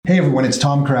Hey everyone, it's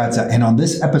Tom Karadza, and on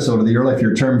this episode of the Your Life,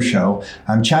 Your Term show,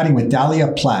 I'm chatting with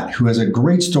Dalia Platt, who has a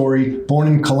great story, born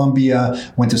in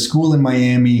Colombia, went to school in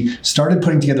Miami, started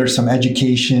putting together some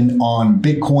education on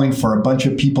Bitcoin for a bunch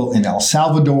of people in El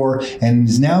Salvador, and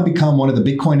has now become one of the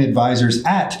Bitcoin advisors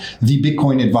at The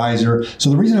Bitcoin Advisor. So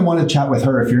the reason I wanted to chat with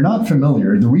her, if you're not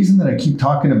familiar, the reason that I keep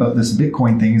talking about this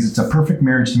Bitcoin thing is it's a perfect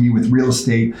marriage to me with real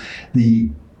estate. The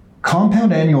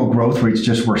compound annual growth rates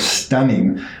just were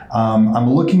stunning.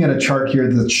 I'm looking at a chart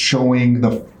here that's showing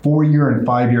the 4-year and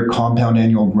 5-year compound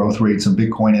annual growth rates of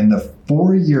Bitcoin, and the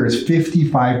 4-year is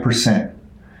 55%.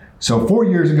 So 4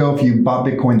 years ago, if you bought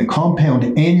Bitcoin, the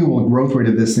compound annual growth rate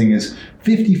of this thing is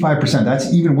 55%.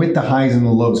 That's even with the highs and the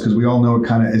lows, because we all know it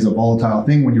kind of is a volatile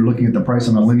thing when you're looking at the price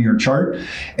on a linear chart.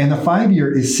 And the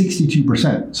 5-year is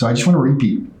 62%. So I just want to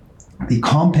repeat. The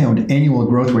compound annual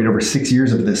growth rate over 6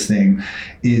 years of this thing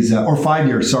is, or 5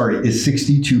 years, sorry, is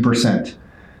 62%,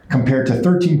 compared to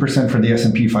 13% for the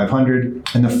S&P 500,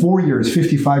 and the 4-year is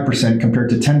 55% compared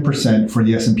to 10% for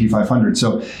the S&P 500.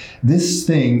 So this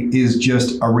thing is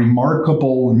just a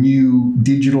remarkable new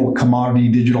digital commodity,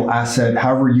 digital asset,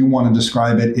 however you want to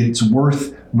describe it. It's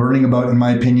worth learning about, in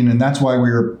my opinion, and that's why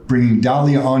we're bringing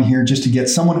Dalia on here, just to get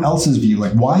someone else's view.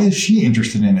 Like, why is she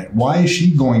interested in it? Why is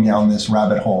she going down this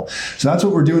rabbit hole? So that's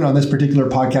what we're doing on this particular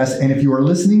podcast. And if you are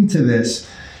listening to this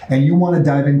and you want to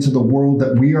dive into the world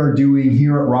that we are doing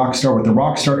here at Rockstar with the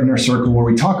Rockstar Inner Circle, where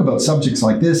we talk about subjects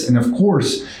like this, and of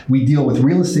course, we deal with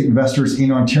real estate investors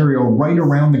in Ontario right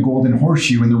around the Golden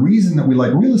Horseshoe. And the reason that we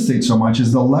like real estate so much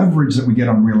is the leverage that we get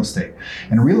on real estate.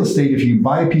 And real estate, if you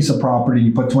buy a piece of property,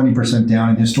 you put 20% down,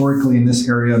 and historically in this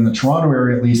area, in the Toronto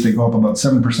area at least, they go up about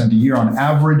 7% a year on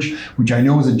average, which I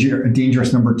know is a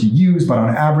dangerous number to use, but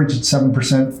on average it's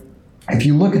 7%. If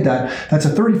you look at that, that's a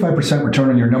 35%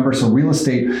 return on your number. So real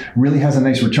estate really has a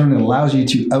nice return. It allows you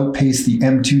to outpace the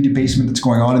M2 debasement that's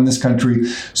going on in this country.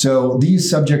 So these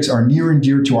subjects are near and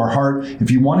dear to our heart.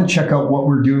 If you want to check out what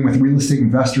we're doing with real estate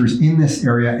investors in this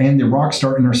area and the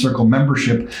Rockstar Inner Circle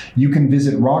membership, you can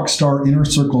visit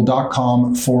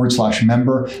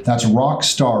rockstarinnercircle.com/member. That's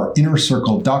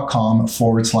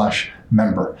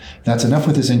rockstarinnercircle.com/member. That's enough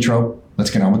with this intro.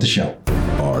 Let's get on with the show.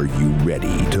 Are you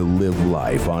ready to live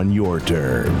life on your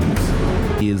terms?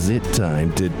 Is it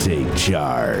time to take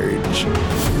charge?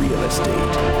 Real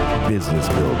estate, business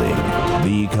building,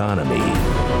 the economy,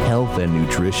 health and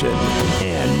nutrition,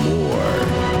 and more.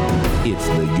 It's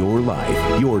the Your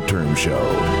Life, Your Term show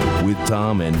with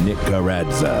Tom and Nick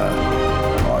Karadza.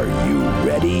 Are you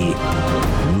ready?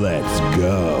 Let's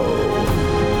go.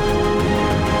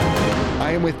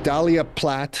 I am with Dalia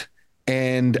Platt.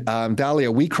 And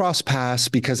Dalia, we crossed paths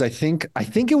because I think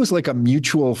it was like a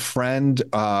mutual friend.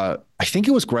 I think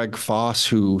it was Greg Foss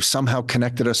who somehow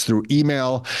connected us through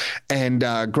email. And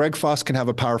Greg Foss can have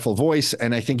a powerful voice.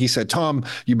 And I think he said, Tom,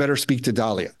 you better speak to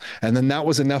Dalia. And then that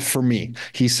was enough for me.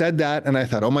 He said that, and I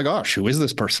thought, oh my gosh, who is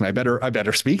this person? I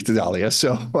better speak to Dalia.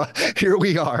 So here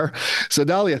we are. So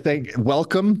Dalia,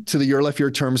 welcome to the Your Life,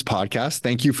 Your Terms podcast.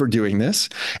 Thank you for doing this.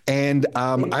 And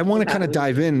I want to kind of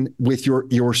dive in with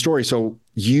your story. So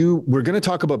we're going to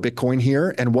talk about Bitcoin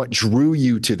here and what drew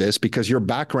you to this, because your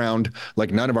background,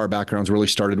 like none of our backgrounds, really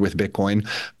started with Bitcoin.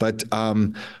 But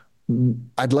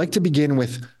I'd like to begin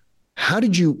with, how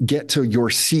did you get to your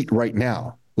seat right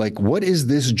now? Like, what is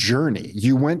this journey?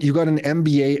 You got an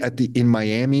MBA in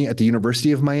Miami, at the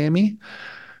University of Miami.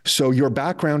 So your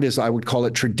background is, I would call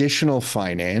it traditional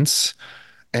finance.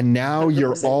 And now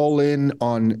you're all in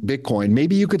on Bitcoin.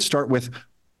 Maybe you could start with,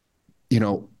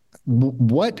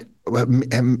 what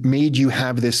made you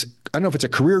have this, I don't know if it's a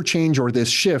career change or this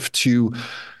shift to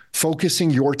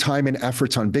focusing your time and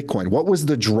efforts on Bitcoin? What was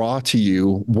the draw to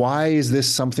you? Why is this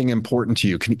something important to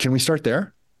you? Can we start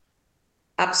there?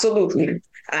 Absolutely.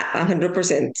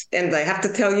 100%. And I have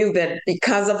to tell you that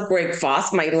because of Greg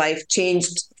Foss, my life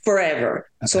changed forever.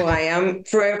 So I am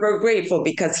forever grateful,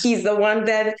 because he's the one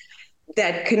that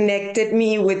connected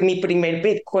me with me putting my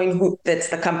Bitcoin. That's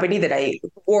the company that I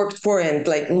worked for and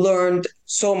learned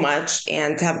so much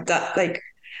and have done.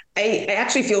 I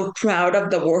actually feel proud of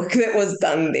the work that was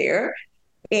done there.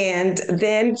 And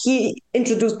then he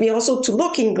introduced me also to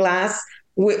Looking Glass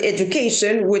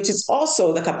Education, which is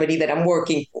also the company that I'm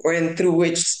working for and through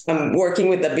which I'm working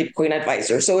with the Bitcoin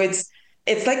Advisor. So it's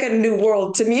like a new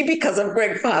world to me because of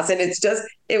Greg Foss. And it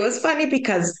was funny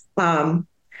because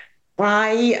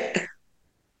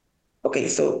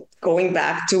so going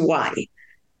back to why.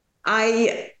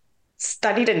 I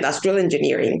studied industrial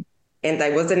engineering, and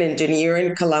I was an engineer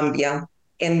in Colombia.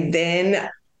 And then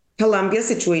Colombia's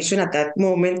situation at that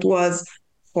moment was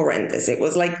horrendous. It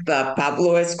was like the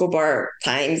Pablo Escobar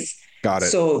times. Got it.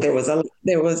 So there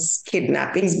was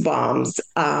kidnappings, bombs.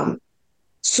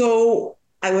 So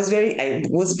I was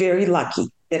very lucky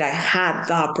that I had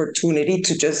the opportunity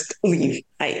to just leave.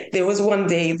 There was one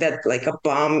day that like a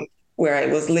bomb where I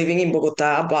was living in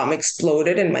Bogota, a bomb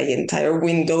exploded and my entire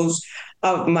windows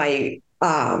of my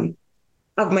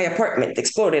apartment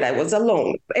exploded. I was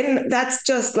alone. And that's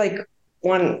just like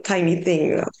one tiny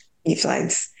thing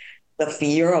besides the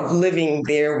fear of living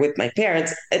there with my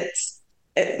parents.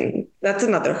 That's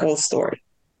another whole story.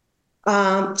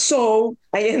 So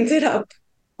I ended up,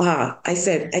 I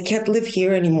said, I can't live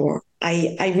here anymore.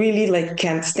 I really like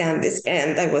can't stand this.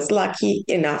 And I was lucky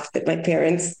enough that my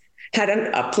parents had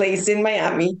a place in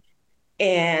Miami.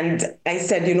 And I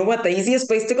said, you know what, the easiest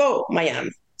place to go,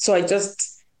 Miami. So I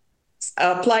just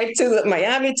applied to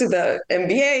Miami to the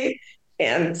MBA,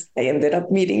 and I ended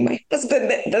up meeting my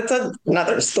husband. That's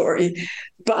another story,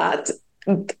 but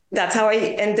that's how I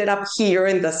ended up here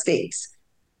in the States.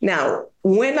 Now,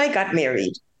 when I got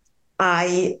married,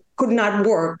 I could not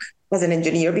work as an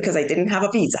engineer because I didn't have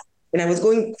a visa. And I was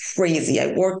going crazy.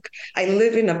 I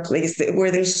live in a place where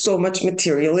there's so much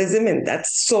materialism, and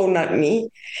that's so not me.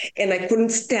 And I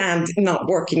couldn't stand not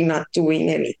working, not doing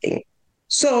anything.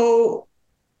 So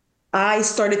I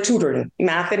started tutoring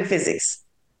math and physics.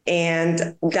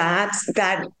 And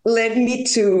that led me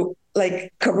to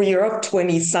like career of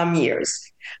 20 some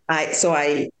years. So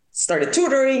I started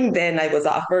tutoring, then I was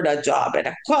offered a job at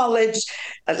a college,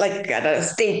 like at a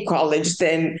state college,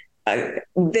 then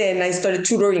I started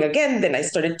tutoring again, then I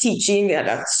started teaching at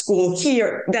a school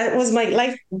here. That was my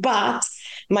life, but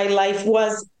my life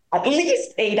was at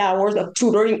least 8 hours of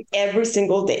tutoring every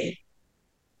single day.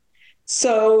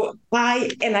 So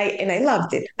I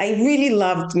loved it. I really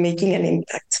loved making an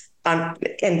impact.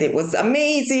 And it was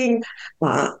amazing.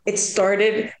 It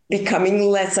started becoming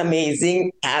less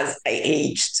amazing as I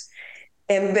aged.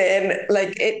 And then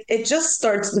like it just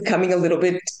starts becoming a little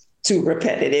bit too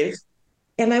repetitive.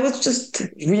 And I was just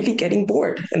really getting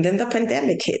bored. And then the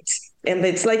pandemic hit. And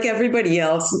it's like everybody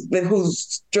else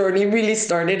whose journey really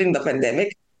started in the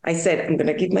pandemic. I said, I'm going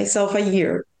to give myself a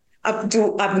year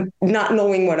I'm not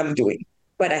knowing what I'm doing,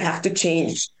 but I have to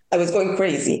change. I was going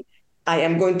crazy. I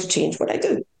am going to change what I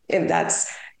do. And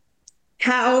that's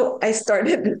how I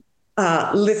started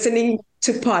listening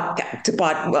to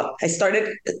well, I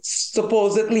started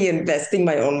supposedly investing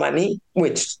my own money,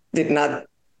 which did not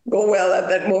go well at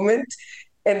that moment.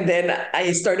 And then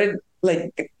I started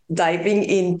like diving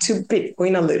into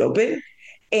Bitcoin a little bit.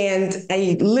 And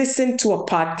I listened to a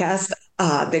podcast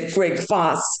that Greg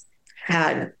Foss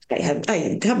had.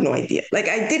 I have no idea. Like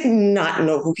I did not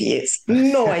know who he is.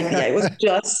 No idea. I was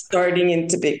just starting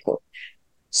into Bitcoin.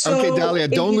 So okay,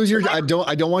 Dalia, don't lose your. I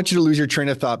don't want you to lose your train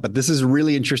of thought. But this is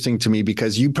really interesting to me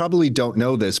because you probably don't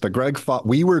know this. But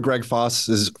we were Greg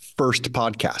Foss's first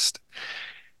podcast.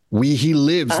 He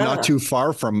lives not too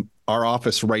far from our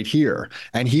office right here,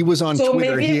 and he was on Twitter. So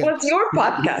maybe it was your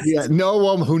podcast. Yeah, no,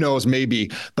 well, who knows?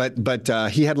 Maybe, but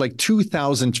he had like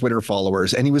 2,000 Twitter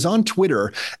followers, and he was on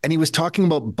Twitter, and he was talking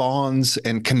about bonds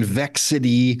and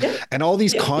convexity and all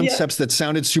these concepts that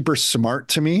sounded super smart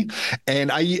to me. And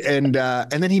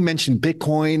then he mentioned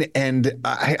Bitcoin, and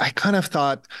I kind of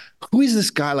thought, who is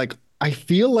this guy? Like, I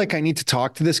feel like I need to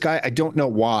talk to this guy. I don't know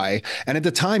why. And at the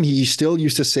time, he still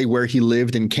used to say where he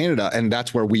lived in Canada, and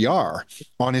that's where we are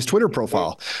on his Twitter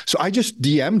profile. So I just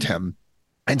DM'd him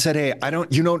and said, hey,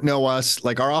 you don't know us.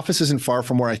 Like our office isn't far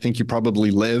from where I think you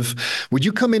probably live. Would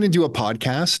you come in and do a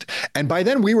podcast? And by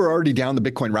then we were already down the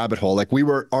Bitcoin rabbit hole. Like we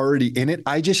were already in it.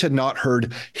 I just had not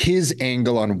heard his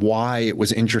angle on why it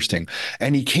was interesting.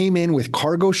 And he came in with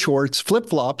cargo shorts,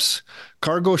 flip-flops,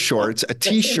 cargo shorts, a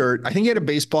t-shirt. I think he had a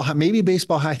baseball hat, maybe a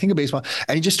baseball hat, I think a baseball.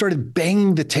 And he just started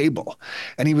banging the table.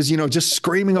 And he was, just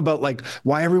screaming about like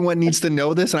why everyone needs to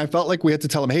know this. And I felt like we had to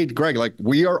tell him, hey, Greg, like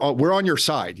we're on your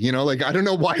side. Like, I don't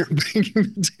know why you're banging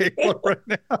the table right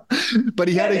now. But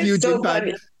he had a huge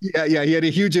impact. Funny. Yeah, he had a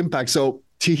huge impact. So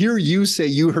to hear you say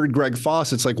you heard Greg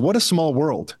Foss, it's like, what a small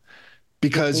world.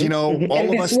 Because, all and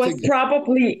of us was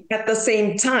probably at the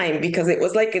same time because it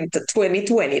was like into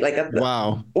 2020, like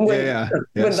wow. When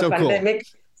the so pandemic.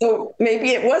 Cool. So maybe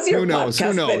it was your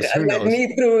podcast that led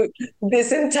me through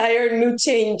this entire new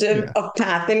change of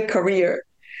path and career.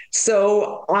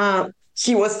 So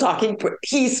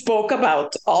he spoke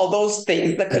about all those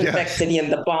things, the convexity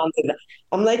and the bonds.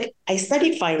 I'm like, I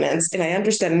studied finance and I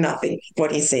understand nothing of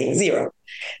what he's saying, zero.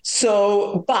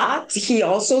 So, but he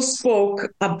also spoke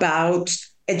about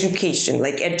education,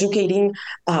 like educating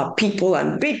people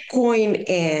on Bitcoin.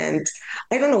 And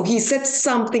I don't know, he said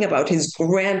something about his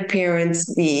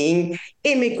grandparents being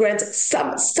immigrants.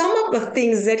 Some of the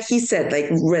things that he said like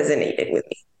resonated with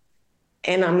me.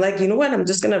 And I'm like, you know what? I'm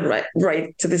just going to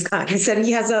write to this guy. He said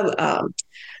he has a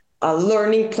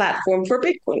learning platform for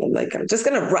Bitcoin. I'm like, I'm just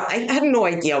going to write. I had no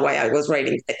idea why I was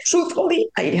writing. Truthfully,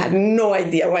 I had no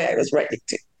idea why I was writing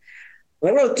to.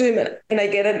 I wrote to him and I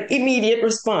get an immediate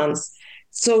response.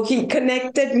 So he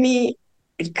connected me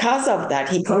because of that.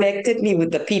 He connected me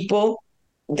with the people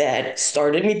that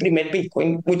started Mi Primer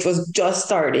Bitcoin, which was just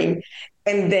starting,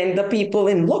 and then the people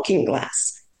in Looking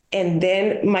Glass. And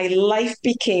then my life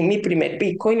became Mi Primer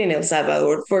Bitcoin in El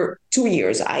Salvador for 2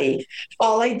 years.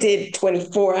 All I did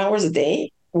 24 hours a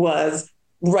day was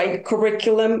write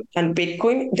curriculum on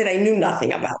Bitcoin that I knew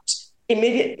nothing about.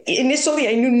 Initially,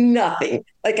 I knew nothing.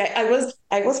 Like I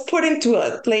was put into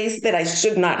a place that I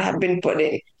should not have been put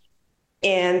in.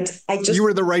 And I just you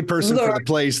were the right person for the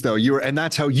place, though. And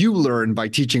that's how you learn, by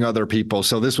teaching other people.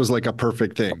 So this was like a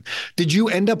perfect thing. Did you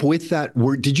end up with that?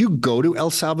 Did you go to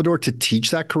El Salvador to teach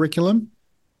that curriculum?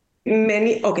 So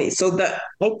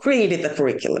I created the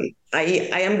curriculum. I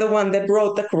am the one that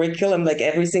wrote the curriculum like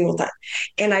every single time.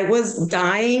 And I was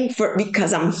dying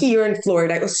because I'm here in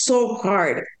Florida. It was so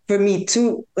hard for me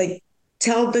to like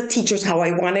tell the teachers how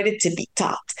I wanted it to be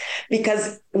taught.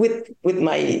 Because with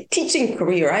my teaching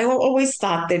career, I always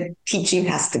thought that teaching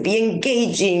has to be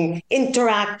engaging,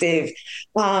 interactive.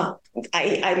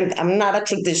 I'm not a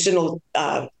traditional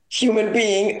human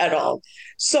being at all.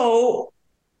 So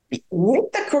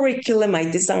with the curriculum, I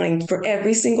designed for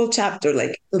every single chapter,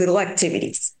 like little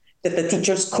activities that the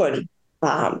teachers could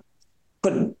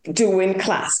do in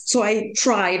class. So I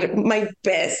tried my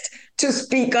best to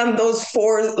speak on those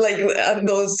on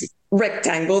those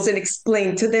rectangles and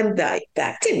explain to them the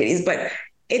activities, but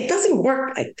it doesn't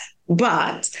work like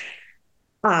that.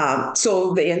 But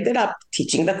so they ended up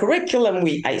teaching the curriculum.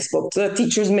 I spoke to the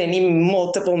teachers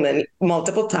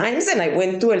multiple times, and I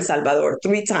went to El Salvador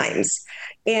 3 times.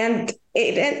 And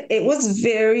it was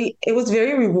very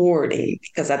rewarding,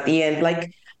 because at the end,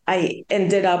 like I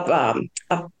ended up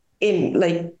in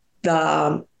like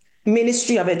the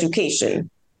Ministry of Education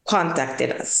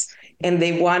contacted us, and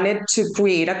they wanted to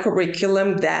create a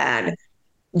curriculum that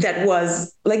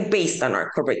was like based on our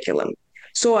curriculum.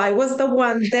 So I was the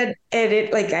one that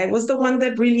I was the one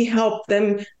that really helped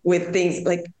them with things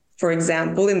like, for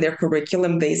example, in their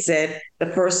curriculum, they said the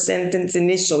first sentence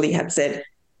initially had said,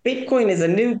 Bitcoin is a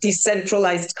new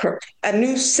centralized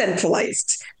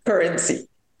currency.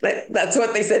 That's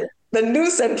what they said, the new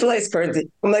centralized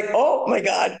currency. I'm like, oh my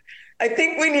God, I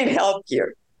think we need help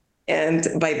here. And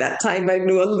by that time, I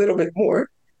knew a little bit more.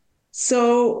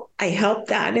 So I helped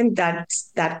that, and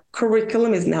that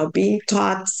curriculum is now being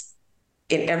taught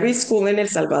in every school in El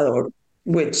Salvador,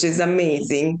 which is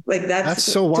amazing. Like that's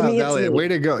so wild, Dalia. Way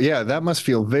to go. Yeah, that must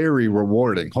feel very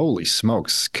rewarding. Holy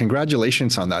smokes.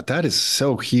 Congratulations on that. That is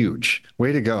so huge.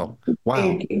 Way to go. Wow.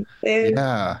 Thank you.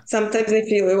 Yeah. Sometimes I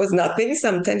feel it was nothing.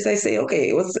 Sometimes I say, okay,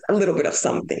 it was a little bit of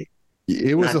something.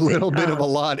 It was a little bit of a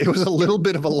lot. It was a little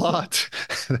bit of a lot.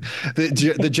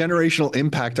 The generational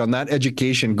impact on that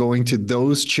education going to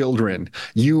those children.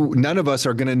 None of us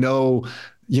are going to know,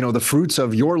 the fruits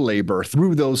of your labor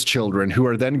through those children, who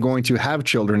are then going to have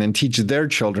children and teach their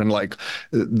children, like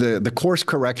the course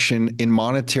correction in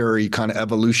monetary kind of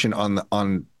evolution on,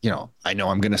 I know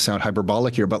I'm going to sound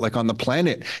hyperbolic here, but like on the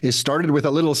planet is started with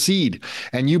a little seed,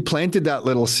 and you planted that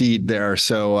little seed there.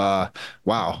 So,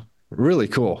 wow, really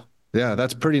cool. Yeah,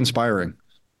 that's pretty inspiring.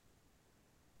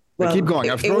 Well, keep going.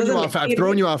 I've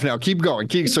thrown you off now. Keep going.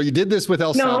 So you did this with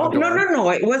El Salvador. No.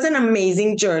 It was an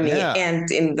amazing journey. Yeah. And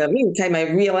in the meantime, I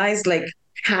realized like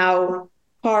how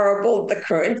horrible the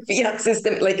current fiat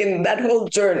system, like in that whole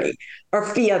journey, our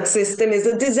fiat system is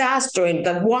a disaster. And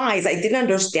the whys, I didn't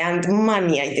understand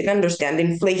money. I didn't understand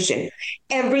inflation.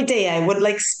 Every day I would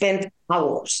like spend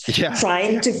hours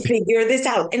trying to figure this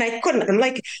out. And I couldn't. I'm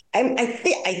like, I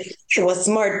think I was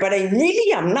smart, but I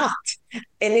really am not.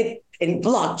 And in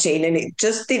blockchain, and it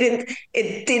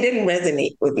didn't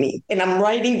resonate with me. And I'm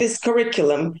writing this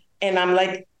curriculum, and I'm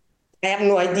like, I have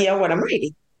no idea what I'm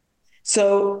writing.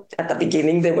 So at the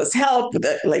beginning, there was help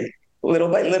that like little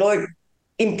by little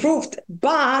improved.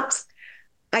 But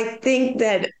I think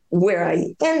that where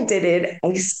I ended it,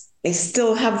 I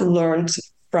still have learned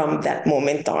from that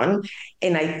moment on.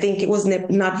 And I think it was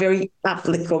not very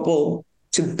applicable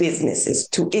to businesses,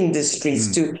 to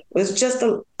industries, it was just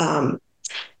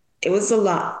it was a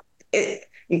lot.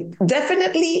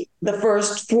 Definitely the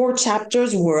first 4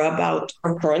 chapters were about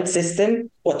our current system,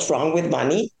 what's wrong with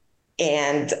money,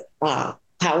 and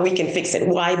how we can fix it.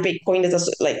 Why Bitcoin is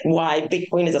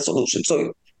a solution.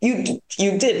 So you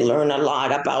did learn a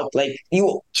lot about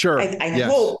Sure. I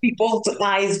hope people's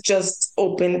eyes just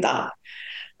opened up.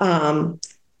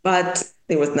 But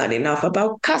there was not enough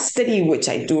about custody, which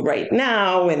I do right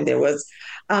now, and there was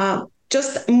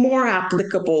just more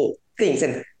applicable things.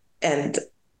 And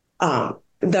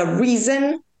the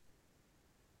reason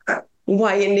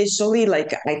why initially,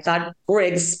 like, I thought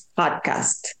Greg's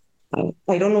podcast,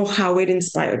 I don't know how it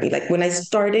inspired me. Like, when I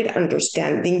started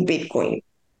understanding Bitcoin,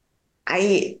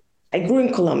 I grew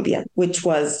in Colombia, which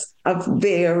was a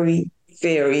very,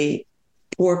 very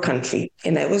poor country,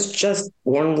 and I was just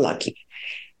born lucky.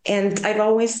 And I've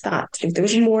always thought if there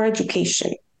was more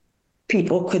education,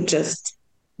 people could just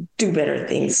do better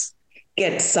things,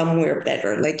 get somewhere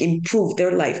better, like improve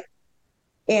their life.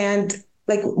 And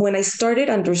like when I started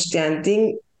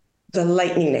understanding the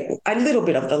Lightning Network, a little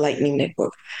bit of the Lightning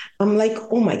Network, I'm like,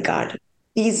 oh my God,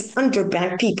 these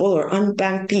underbanked people or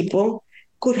unbanked people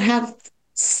could have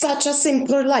such a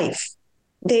simpler life.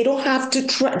 They don't have to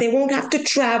they won't have to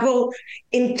travel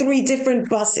in 3 different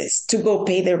buses to go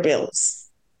pay their bills.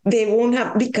 They won't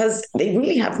have, because they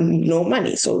really have no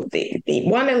money. So they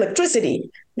want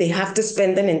electricity. They have to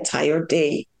spend an entire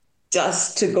day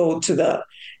just to go to the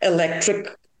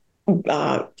electric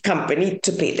company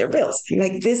to pay their bills.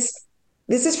 Like, this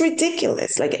is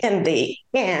ridiculous. Like, and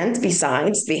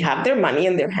besides, they have their money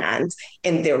in their hands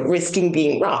and they're risking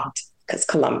being robbed because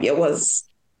Colombia was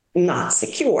not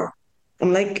secure.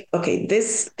 I'm like, okay,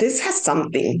 this has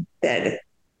something that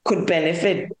could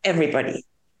benefit everybody.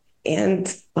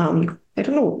 And I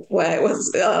don't know why I was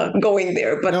going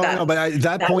there, but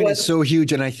that point is so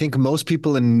huge, and I think most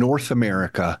people in North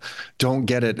America don't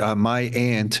get it. My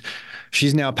aunt,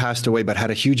 she's now passed away, but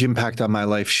had a huge impact on my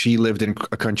life. She lived in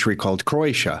a country called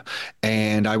Croatia,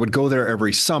 and I would go there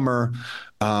every summer.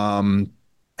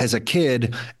 As a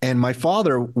kid, and my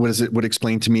father would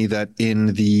explain to me that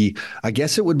in I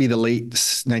guess it would be the late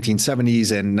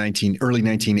 1970s and early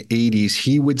 1980s,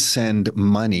 he would send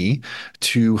money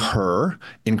to her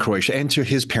in Croatia and to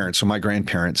his parents, so my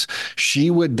grandparents.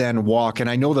 She would then walk, and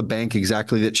I know the bank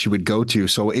exactly that she would go to.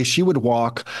 So if she would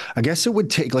walk, I guess it would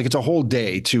take, like, it's a whole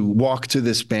day to walk to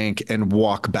this bank and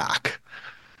walk back.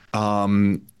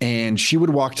 And she would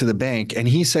walk to the bank, and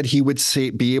he said he would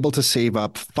be able to save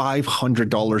up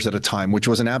 $500 at a time, which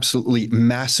was an absolutely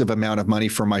massive amount of money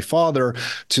for my father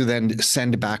to then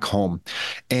send back home.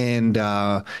 And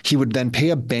he would then pay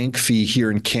a bank fee here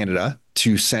in Canada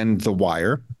to send the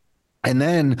wire. And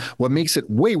then what makes it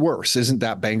way worse isn't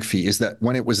that bank fee, is that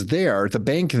when it was there, the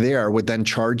bank there would then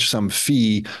charge some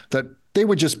fee that they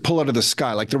would just pull out of the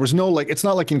sky. Like, there was no, like, it's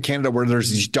not like in Canada where there's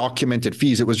these documented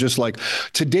fees. It was just like,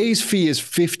 today's fee is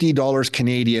 $50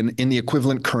 Canadian in the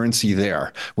equivalent currency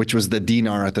there, which was the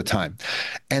dinar at the time.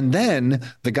 And then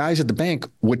the guys at the bank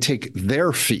would take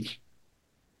their fee.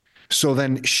 So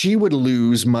then she would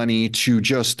lose money to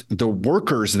just the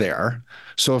workers there.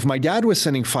 So if my dad was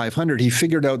sending 500, he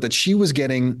figured out that she was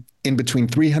getting in between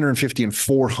 350 and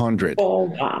 400. Oh,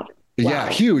 wow. Yeah,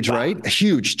 huge, right?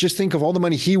 Huge. Just think of all the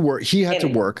money he had to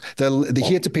work.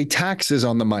 He had to pay taxes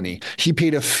on the money. He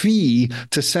paid a fee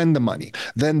to send the money.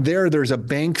 Then there's a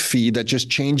bank fee that just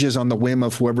changes on the whim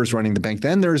of whoever's running the bank.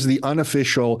 Then there's the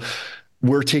unofficial,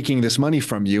 we're taking this money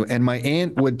from you. And my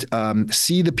aunt would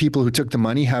see the people who took the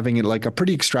money having like a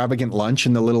pretty extravagant lunch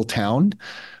in the little town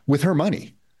with her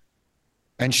money.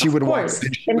 And she would walk.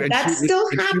 And that still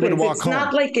happens. It's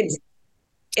not like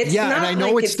it's not, and I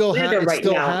know like it still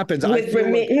happens. With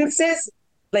remittances,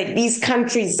 like these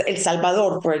countries, El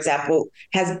Salvador, for example,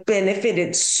 has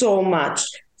benefited so much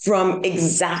from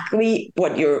exactly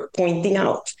what you're pointing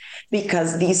out,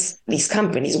 because these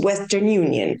companies, Western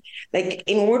Union, like,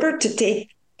 in order to take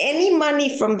any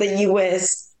money from the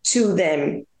US to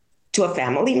them, to a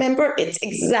family member, it's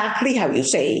exactly how you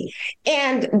say.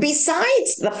 And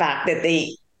besides the fact that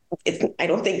I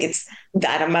don't think it's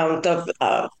that amount of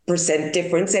percent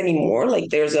difference anymore. Like,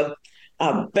 there's a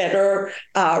better,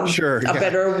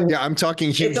 better. Yeah, I'm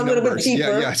talking huge It's a little numbers. bit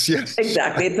cheaper. Yeah, yes.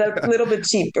 Exactly. It's a little bit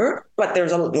cheaper, but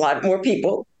there's a lot more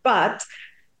people. But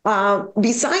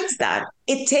besides that,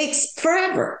 it takes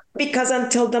forever, because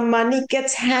until the money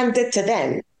gets handed to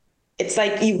them, it's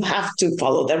like you have to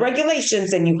follow the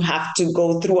regulations and you have to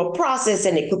go through a process,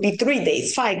 and it could be 3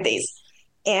 days, 5 days.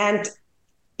 And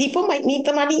people might need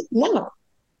the money now.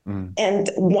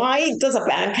 And why does a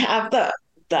bank have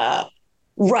the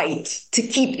right to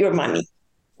keep your money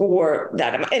for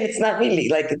that amount? And it's not really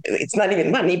like, it's not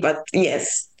even money, but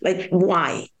yes, like,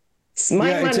 why? It's my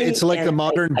Yeah, money. it's like the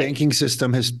modern banking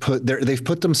system they've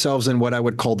put themselves in what I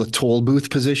would call the toll booth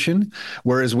position,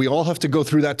 whereas we all have to go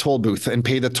through that toll booth and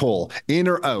pay the toll, in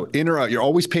or out, in or out. You're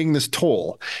always paying this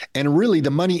toll. And really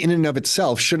the money in and of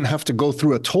itself shouldn't have to go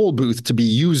through a toll booth to be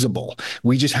usable.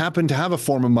 We just happen to have a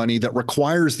form of money that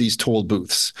requires these toll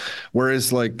booths,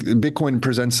 whereas like Bitcoin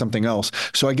presents something else.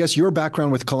 So I guess your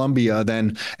background with Colombia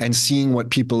then, and seeing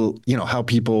what people, how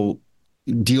people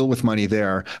deal with money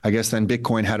there, I guess then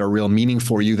Bitcoin had a real meaning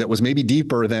for you that was maybe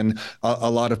deeper than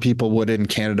a lot of people would in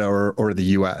Canada or the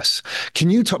US. Can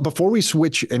you talk, before we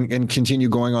switch and continue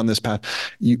going on this path,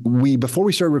 before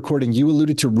we started recording, you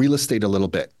alluded to real estate a little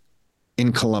bit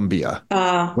in Colombia.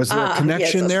 Was there a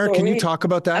connection there? Can you talk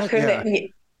about that? Yeah.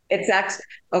 It's actually,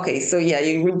 okay. So yeah,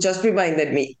 you just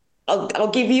reminded me.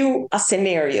 I'll give you a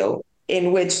scenario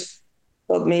in which,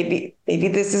 well, maybe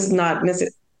this is not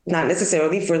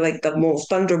necessarily for like the most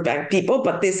underbanked people,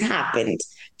 but this happened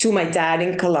to my dad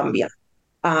in Colombia.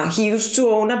 He used to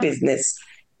own a business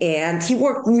and he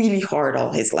worked really hard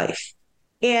all his life.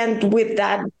 And with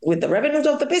the revenues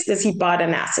of the business, he bought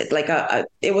an asset, like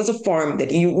it was a farm that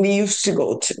we used to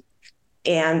go to.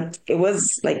 And it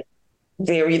was like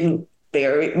very,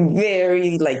 very,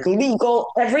 very like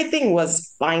legal. Everything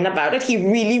was fine about it. He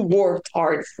really worked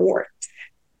hard for it.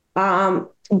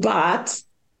 But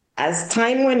as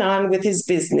time went on with his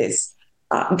business,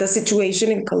 the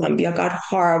situation in Colombia got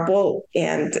horrible,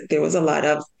 and there was a lot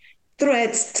of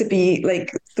threats there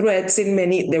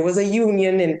was a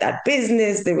union in that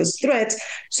business, there was threats.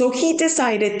 So he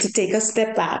decided to take a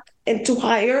step back and to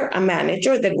hire a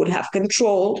manager that would have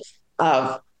control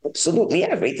of absolutely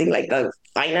everything, like the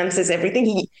finances,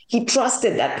 everything. He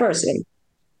trusted that person.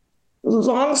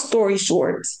 Long story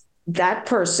short, that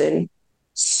person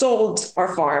sold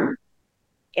our farm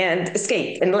and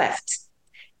escaped and left.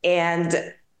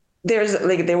 And there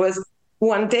was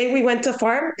one day we went to a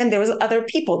farm and there was other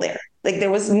people there.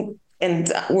 And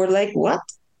we're like, what?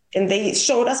 And they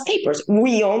showed us papers.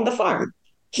 We own the farm.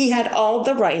 He had all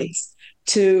the rights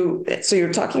so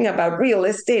you're talking about real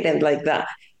estate and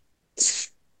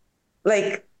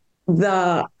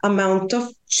the amount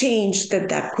of change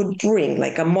that could bring,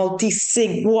 like a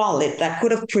multi-sig wallet that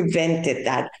could have prevented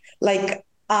that.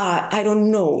 I don't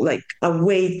know, like a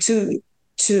way to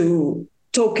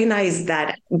tokenize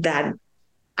that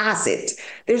asset.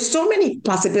 There's so many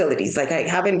possibilities. Like I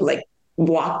haven't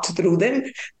walked through them,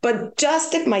 but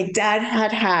just if my dad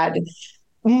had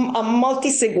a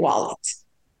multi-sig wallet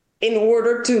in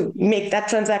order to make that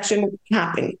transaction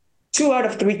happen, 2 out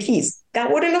of 3 keys,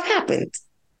 that wouldn't have happened.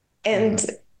 And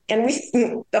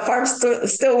the farm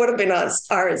still would have been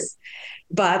ours.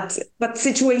 But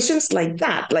situations like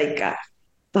that,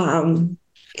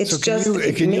 it's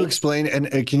can you explain,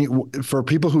 and can you, for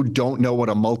people who don't know what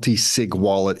a multi-sig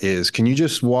wallet is, can you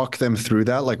just walk them through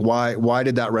that? Like why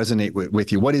did that resonate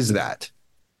with you? What is that?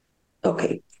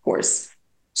 Okay, of course.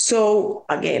 So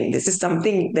again, this is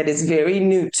something that is very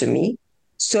new to me.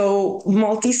 So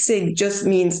multi-sig just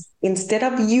means instead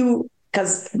of you,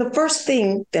 because the first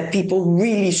thing that people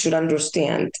really should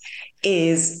understand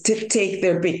is to take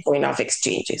their Bitcoin off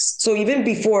exchanges. So even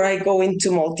before I go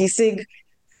into multi-sig,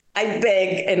 I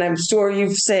beg, and I'm sure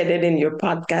you've said it in your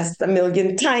podcast a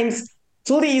million times,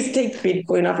 please take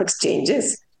Bitcoin off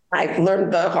exchanges. I've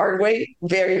learned the hard way,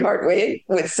 very hard way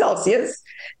with Celsius.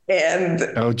 And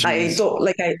I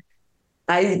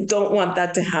don't want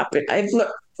that to happen. I've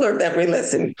learned every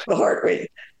lesson the hard way,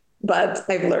 but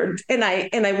I've learned, and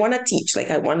I want to teach.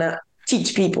 I want to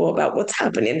teach people about what's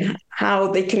happening,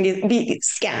 how they can be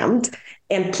scammed,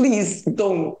 and please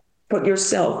don't put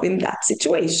yourself in that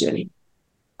situation.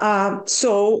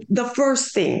 So the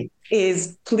first thing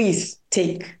is please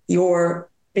take your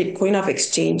Bitcoin off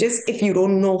exchanges. If you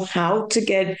don't know how to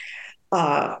get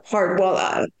a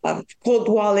cold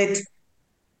wallet,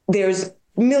 there's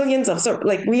millions of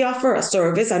we offer a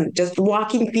service. I'm just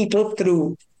walking people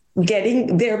through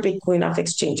getting their Bitcoin off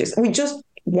exchanges. We just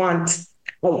want,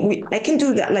 I can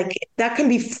do that. That can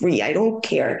be free. I don't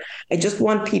care. I just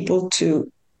want people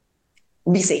to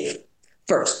be safe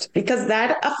first, because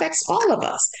that affects all of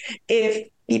us. If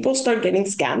people start getting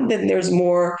scammed, then there's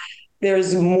more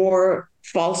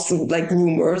false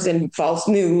rumors and false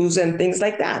news and things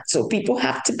like that. So people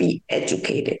have to be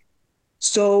educated.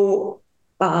 So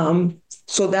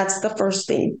that's the first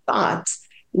thing. But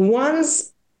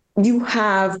once you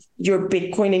have your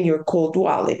Bitcoin in your cold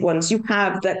wallet, once you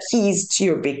have the keys to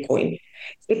your Bitcoin,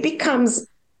 it becomes,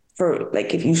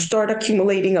 if you start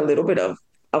accumulating a little bit of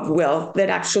wealth that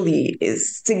actually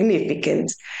is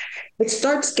significant, it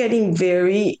starts getting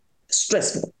very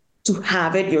stressful to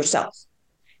have it yourself,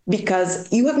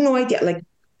 because you have no idea.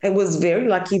 I was very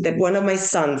lucky that one of my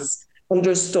sons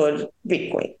understood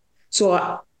Bitcoin. So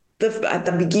at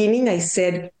the beginning, I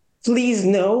said, please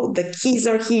no, the keys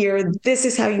are here. This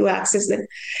is how you access them.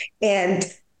 And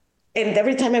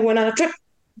every time I went on a trip,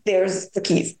 there's the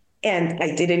keys. And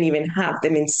I didn't even have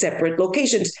them in separate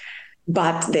locations.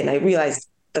 But then I realized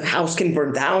the house can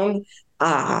burn down.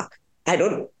 I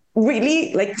don't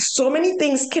really, like, so many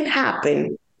things can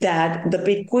happen that the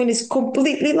Bitcoin is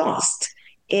completely lost.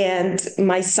 And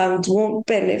my sons won't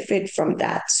benefit from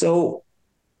that. So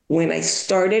when I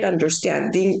started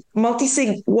understanding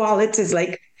multi-sig wallets is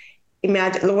like,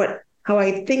 imagine how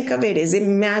I think of it is,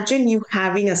 imagine you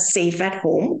having a safe at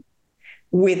home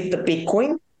with the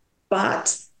Bitcoin,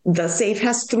 but the safe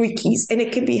has 3 keys, and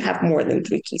it can have more than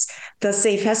 3 keys. The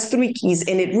safe has 3 keys,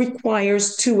 and it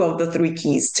requires 2 of the 3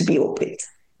 keys to be opened.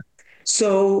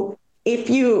 So if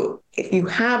you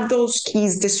have those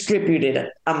keys distributed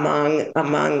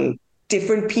among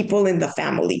different people in the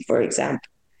family, for example,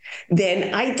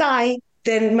 then I die,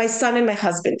 then my son and my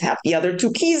husband have the other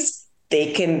 2 keys.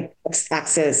 They can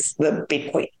access the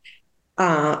Bitcoin.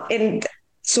 And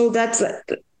so that's,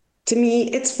 to me,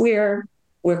 it's where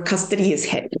custody is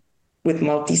headed with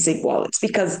multi-sig wallets,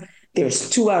 because there's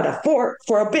 2 out of 4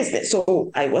 for a business.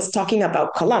 So I was talking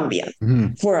about Colombia.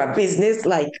 For a business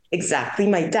like exactly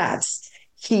my dad's.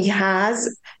 He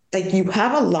has, like, you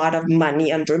have a lot of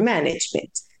money under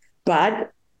management,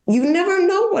 but you never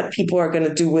know what people are going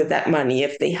to do with that money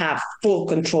if they have full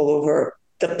control over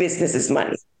the business's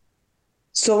money.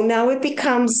 So now it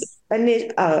becomes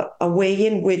a way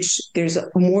in which there's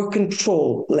more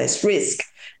control, less risk,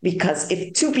 because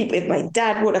if my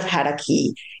dad would have had a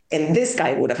key and this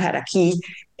guy would have had a key,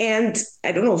 and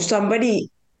I don't know, somebody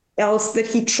else that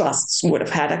he trusts would have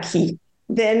had a key,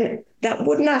 then that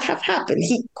would not have happened.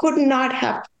 He could not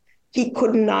have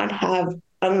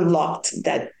unlocked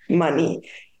that money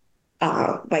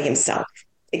by himself.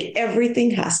 Like,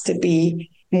 everything has to be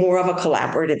more of a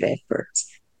collaborative effort.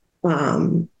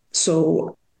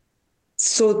 So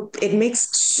it makes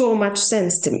so much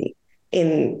sense to me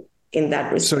in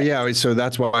that respect. So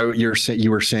that's why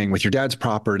you were saying with your dad's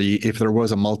property, if there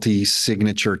was a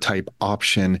multi-signature type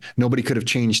option, nobody could have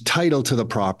changed title to the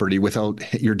property without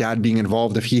your dad being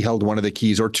involved if he held one of the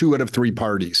keys, or 2 out of 3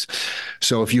 parties.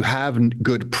 So if you have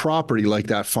good property like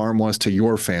that farm was to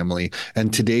your family,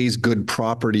 and today's good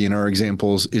property in our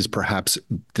examples is perhaps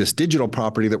this digital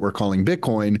property that we're calling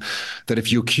Bitcoin, that if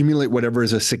you accumulate whatever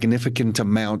is a significant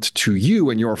amount to you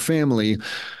and your family,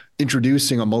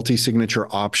 introducing a multi-signature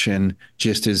option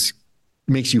just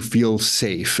makes you feel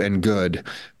safe and good,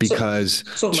 because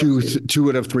so 2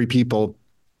 out of 3 people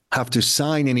have to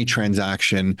sign any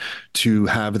transaction to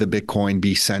have the Bitcoin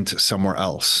be sent somewhere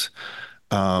else.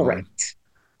 Correct.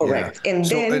 Yeah. And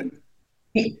so, then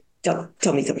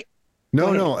tell me something.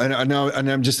 No,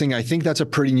 and I'm just thinking, I think that's a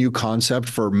pretty new concept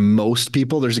for most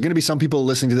people. There's going to be some people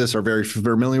listening to this are very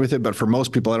familiar with it, but for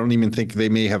most people, I don't even think they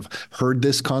may have heard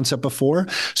this concept before.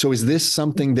 So is this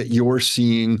something that you're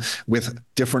seeing with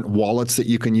different wallets that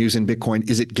you can use in Bitcoin?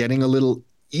 Is it getting a little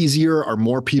easier? Are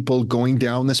more people going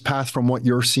down this path from what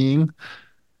you're seeing?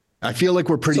 I feel like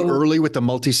we're pretty early with the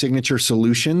multi-signature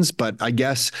solutions, but I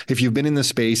guess if you've been in the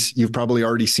space, you've probably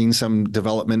already seen some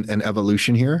development and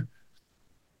evolution here.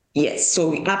 Yes,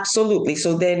 so absolutely.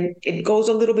 So then it goes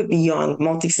a little bit beyond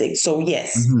multi-sig. So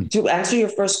yes, to answer your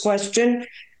first question,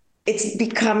 it's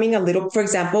becoming a little, for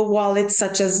example, wallets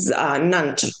such as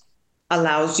Nunchuk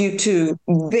allows you to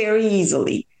very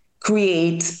easily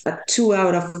create a 2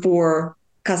 out of 4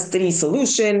 custody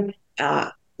solution.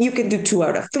 You can do 2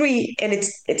 out of 3, and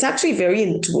it's actually very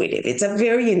intuitive. It's a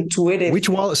very intuitive. Which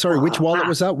wallet? Sorry, which wallet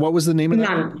was that? What was the name of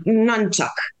that? Nunchuk.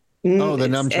 Oh, the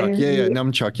Nunchuk. Yeah,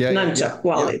 Nunchuk. Yeah, Nunchuk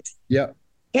wallet. Yeah.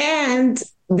 And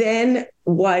then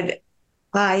what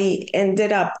I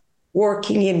ended up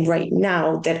working in right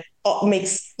now that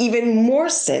makes even more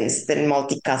sense than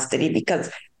multi-custody,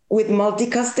 because with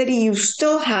multi-custody, you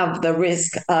still have the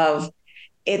risk of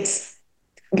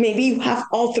maybe you have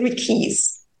all 3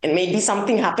 keys and maybe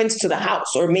something happens to the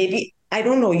house, or maybe, I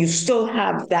don't know, you still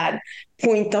have that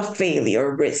point of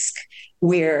failure risk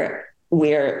where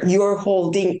you're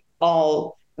holding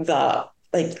all the,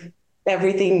 like,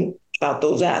 everything about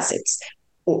those assets,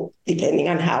 depending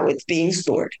on how it's being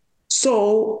stored.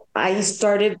 So I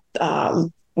started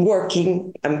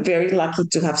working. I'm very lucky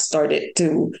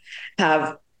to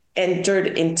have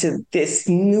entered into this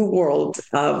new world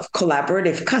of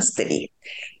collaborative custody.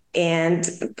 And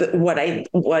what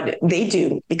they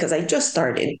do, because I just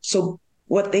started. So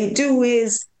what they do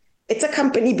is, it's a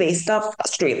company based off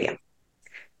Australia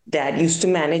that used to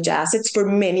manage assets for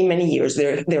many, many years.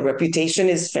 Their reputation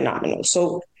is phenomenal.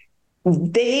 So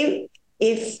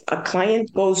if a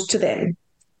client goes to them,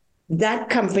 that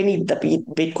company, the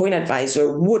Bitcoin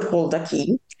advisor, would hold a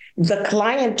key. The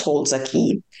client holds a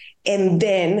key. And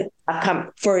then,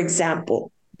 for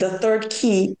example, the third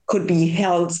key could be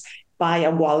held by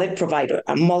a wallet provider,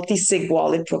 a multi-sig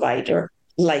wallet provider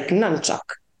like Nunchuck.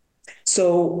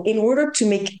 So in order to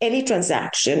make any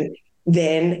transaction,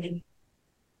 then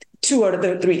two out of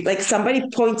the three, like somebody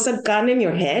points a gun in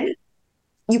your head,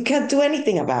 you can't do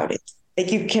anything about it.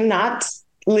 Like you cannot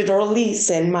literally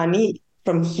send money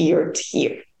from here to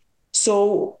here.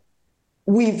 So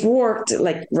we've worked,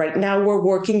 like right now we're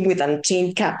working with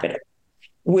Unchained Capital,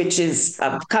 which is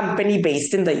a company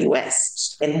based in the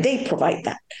US, and they provide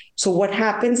that. So what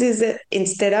happens is that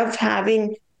instead of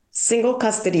having single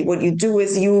custody, what you do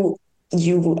is you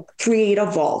create a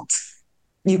vault.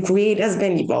 You create as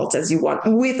many vaults as you want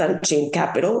with Unchained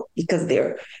Capital because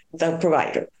they're the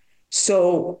provider.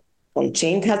 So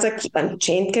Unchained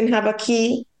can have a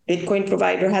key, Bitcoin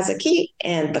provider has a key,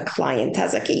 and the client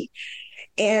has a key.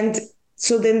 And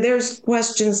so then there's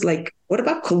questions like, what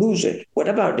about collusion? What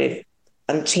about if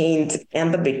Unchained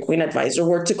and the Bitcoin advisor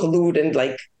were to collude and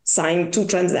like sign two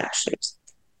transactions?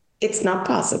 It's not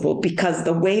possible because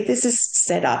the way this is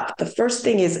set up, the first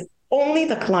thing is only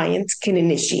the client can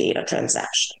initiate a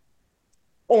transaction.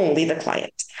 Only the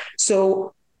client.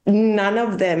 So none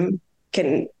of them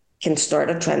can start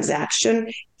a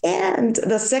transaction. And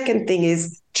the second thing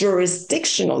is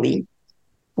jurisdictionally,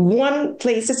 one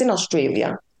place is in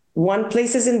Australia, one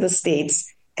place is in the States,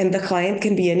 and the client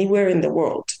can be anywhere in the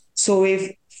world. So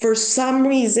if for some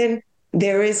reason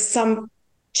there is some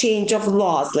change of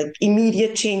laws, like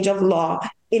immediate change of law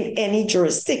in any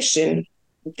jurisdiction,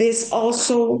 this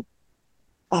also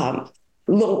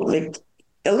eliminates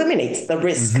the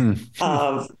risk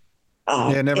of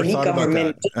I never thought about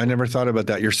that. I never thought about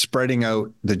that. You're spreading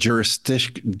out the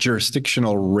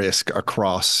jurisdictional risk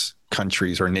across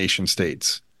countries or nation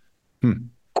states.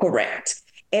 Correct.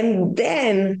 And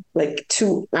then, like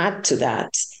to add to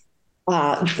that,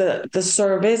 the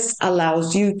service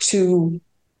allows you to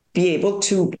be able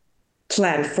to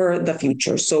plan for the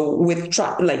future. So with a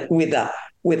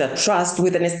trust,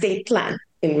 with an estate plan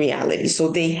in reality. So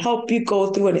they help you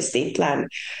go through an estate plan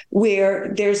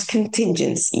where there's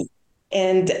contingency.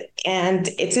 And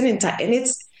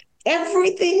it's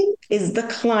everything is the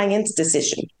client's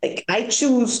decision. Like I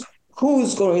choose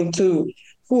who's going to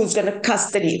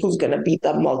custody, who's going to be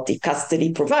the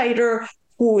multi-custody provider,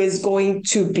 who is going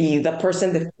to be the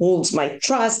person that holds my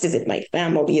trust. Is it my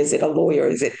family? Is it a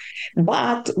lawyer?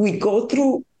 But we go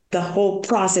through the whole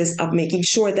process of making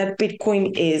sure that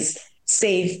Bitcoin is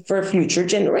safe for future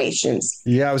generations.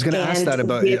 Yeah, I was going to ask that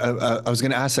about. I was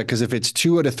going to ask that because if it's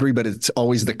 2 out of 3, but it's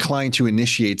always the client who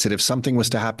initiates it. If something was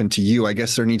to happen to you, I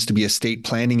guess there needs to be estate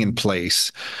planning in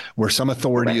place where some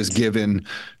authority is given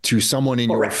to someone in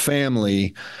your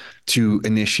family to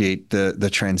initiate the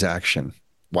transaction.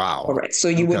 Wow. Correct. So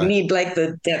you would need like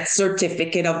the death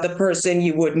certificate of the person.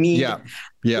 You would need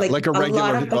like a regular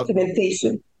lot of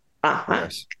documentation.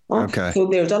 Yes. Okay. So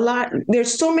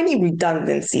there's so many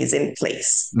redundancies in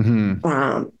place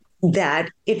that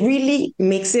it really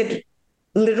makes it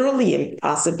literally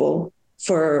impossible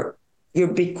for your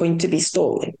Bitcoin to be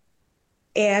stolen.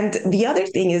 And the other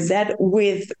thing is that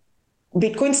with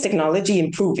Bitcoin's technology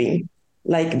improving,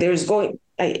 like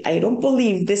I don't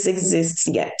believe this exists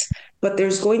yet, but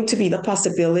there's going to be the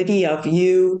possibility of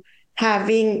you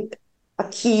having a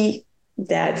key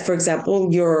that, for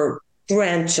example, your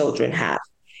grandchildren have.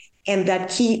 And that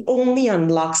key only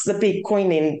unlocks the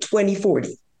Bitcoin in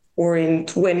 2040 or in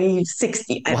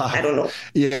 2060. Wow. I don't know.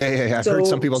 Yeah. I've heard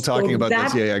some people talking about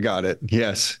this. Yeah, I got it.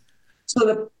 Yes. So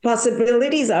the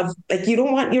possibilities of like, you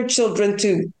don't want your children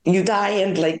you die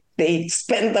and like they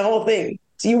spend the whole thing.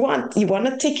 So you want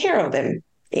to take care of them.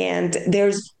 And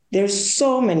there's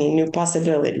so many new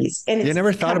possibilities. And you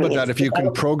never thought about that. If you can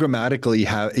programmatically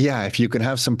if you can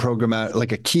have some programmatic,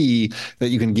 like a key that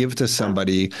you can give to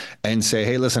somebody and say,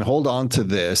 hey, listen, hold on to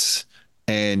this.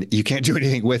 And you can't do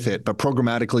anything with it, but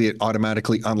programmatically, it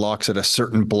automatically unlocks at a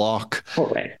certain block.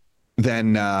 Correct.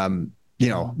 Then,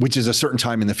 which is a certain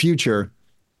time in the future.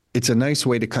 It's a nice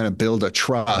way to kind of build a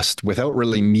trust without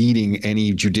really needing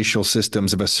any judicial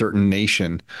systems of a certain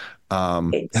nation.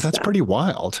 That's pretty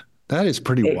wild. That is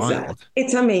pretty wild.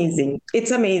 It's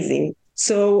amazing.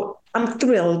 So I'm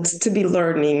thrilled to be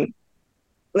learning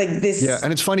Like this. Yeah.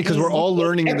 And it's funny because we're all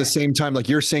learning at the same time. Like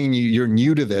you're saying you're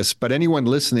new to this, but anyone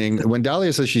listening, when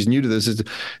Dalia says she's new to this, it's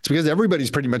because everybody's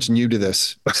pretty much new to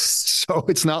this. So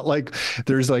it's not like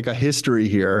there's like a history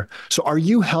here. So are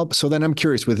you so then I'm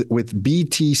curious with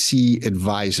BTC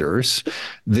advisors,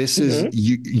 this is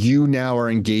you now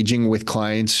are engaging with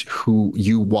clients who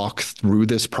you walk through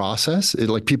this process.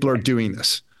 Like people are doing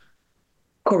this.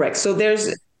 Correct. So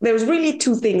there's really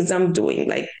two things I'm doing.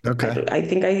 Like, okay. I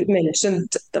think I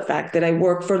mentioned the fact that I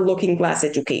work for Looking Glass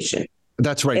Education.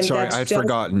 That's right. And sorry, I'd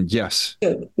forgotten. Yes.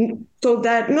 So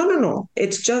that, no.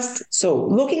 It's just, so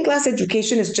Looking Glass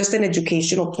Education is just an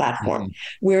educational platform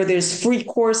where there's free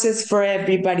courses for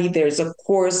everybody. There's a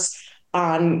course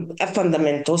on a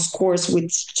fundamentals course,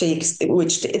 which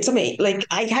it's amazing. Like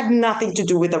I had nothing to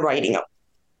do with the writing up.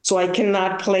 So I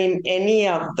cannot claim any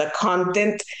of the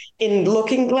content in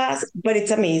Looking Glass, but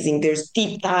it's amazing. There's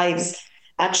deep dives.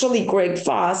 Actually, Greg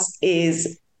Foss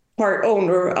is part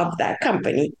owner of that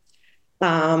company.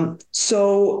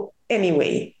 So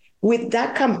anyway, with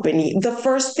that company, the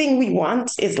first thing we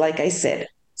want is, like I said,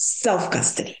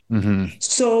 self-custody.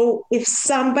 So if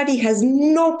somebody has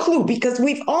no clue, because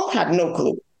we've all had no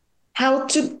clue how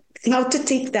to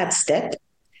take that step,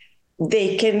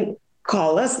 they can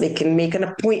call us, they can make an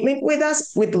appointment with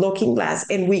us with Looking Glass,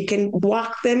 and we can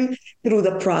walk them through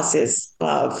the process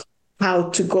of how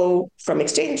to go from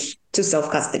exchange to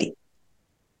self-custody.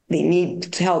 They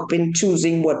need help in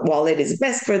choosing what wallet is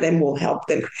best for them. We'll help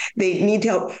them. They need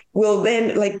help.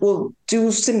 We'll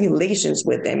do simulations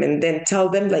with them and then tell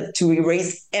them to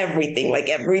erase everything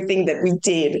that we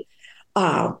did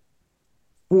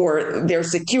for their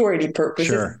security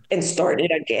purposes and start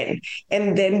it again.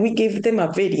 And then we give them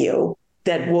a video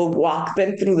that will walk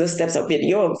them through the steps, of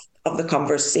video of the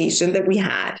conversation that we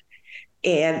had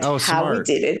and how we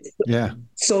did it. Yeah.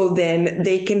 So then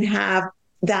they can have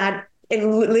that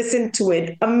and listen to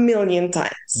it a million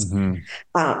times.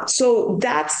 So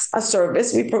that's a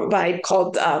service we provide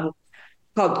called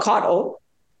Coddle.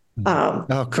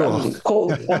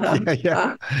 Cool.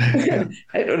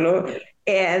 I don't know.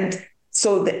 And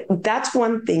so that's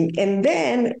one thing. And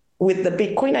then with the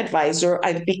Bitcoin advisor,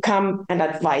 I've become an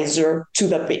advisor to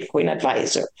the Bitcoin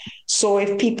advisor. So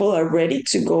if people are ready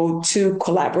to go to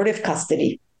collaborative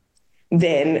custody,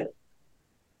 then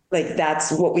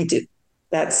that's what we do.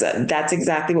 That's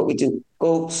exactly what we do.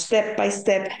 Go step by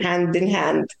step, hand in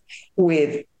hand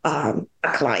with a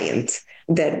client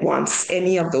that wants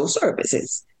any of those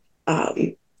services.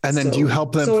 And then do you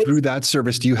help them through that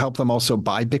service? Do you help them also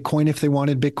buy Bitcoin if they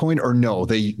wanted Bitcoin, or no,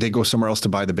 they go somewhere else to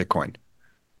buy the Bitcoin?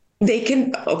 They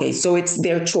can. Okay. So it's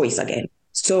their choice again.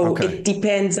 So it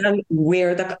depends on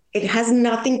where it has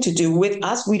nothing to do with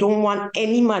us. We don't want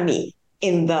any money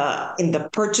in the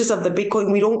purchase of the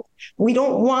Bitcoin. We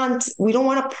don't want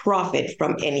to profit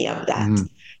from any of that.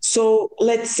 So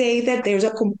let's say that there's a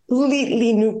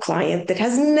completely new client that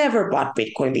has never bought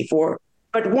Bitcoin before,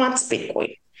 but wants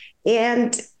Bitcoin,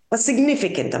 and a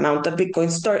significant amount of Bitcoin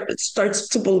starts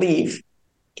to believe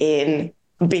in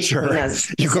Bitcoin.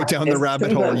 As you go down the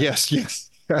rabbit hole. Yes.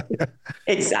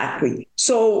 Exactly.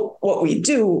 So what we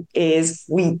do is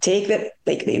we take that,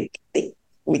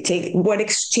 we take what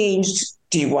exchange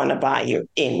do you want to buy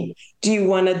in? Do you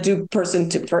want to do person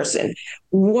to person?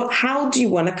 How do you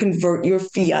want to convert your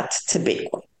fiat to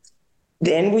Bitcoin?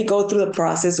 Then we go through the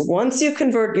process. Once you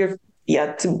convert your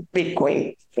fiat to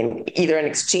Bitcoin in either an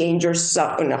exchange or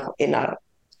in a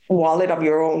wallet of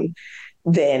your own,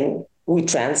 then we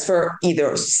transfer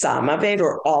either some of it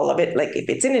or all of it. Like if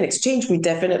it's in an exchange, we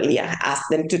definitely ask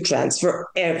them to transfer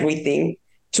everything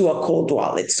to a cold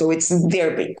wallet. So it's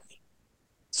their Bitcoin.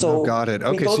 So got it.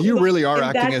 Okay. So you really are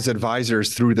acting as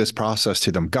advisors through this process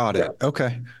to them. Got it.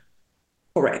 Okay.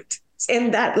 Correct.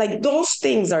 And those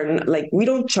things are we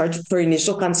don't charge for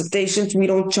initial consultations. We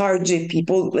don't charge if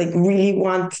people really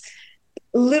want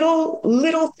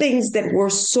little things that were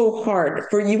so hard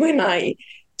for you and I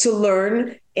to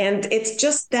learn. And it's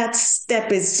just that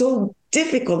step is so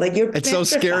difficult. It's so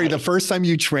scary. The first time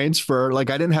you transfer, I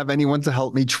didn't have anyone to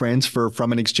help me transfer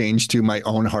from an exchange to my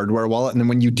own hardware wallet. And then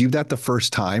when you do that the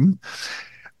first time,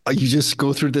 you just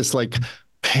go through this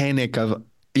panic of,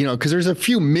 because there's a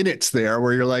few minutes there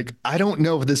where you're like, I don't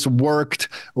know if this worked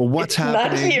or what's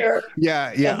happening. Not here.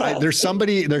 Yeah. There's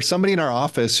somebody in our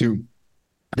office who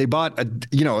they bought a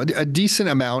decent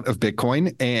amount of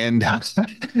Bitcoin, and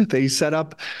they set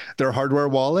up their hardware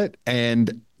wallet.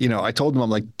 And, I told them, I'm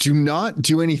like, do not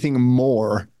do anything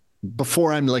more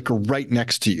before I'm right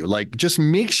next to you. Just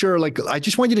make sure, I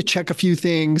just want you to check a few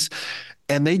things.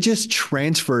 And they just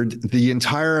transferred the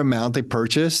entire amount they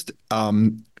purchased,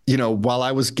 while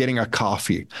I was getting a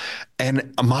coffee,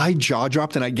 and my jaw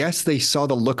dropped, and I guess they saw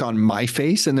the look on my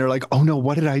face and they're like, oh no,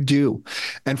 what did I do?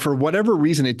 And for whatever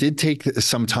reason, it did take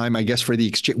some time, I guess, for the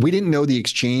exchange. We didn't know the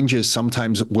exchanges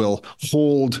sometimes will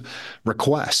hold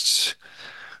requests.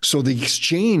 So the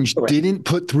exchange didn't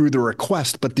put through the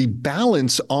request, but the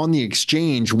balance on the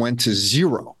exchange went to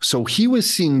zero. So he was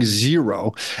seeing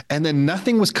zero, and then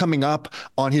nothing was coming up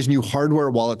on his new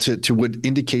hardware wallet to would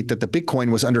indicate that the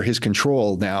Bitcoin was under his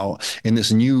control now in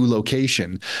this new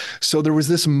location. So there was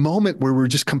this moment where we were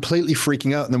just completely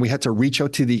freaking out, and then we had to reach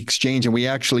out to the exchange, and we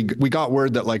got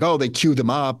word that like, oh, they queued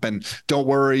them up, and don't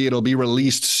worry, it'll be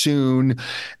released soon.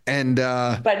 And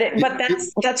but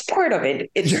that's part of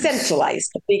it. It's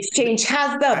centralized. The exchange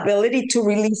has the ability to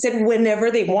release it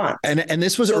whenever they want. And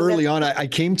this was early on. I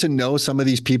came to know some of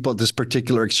these people at this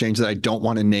particular exchange that I don't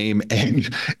want to name.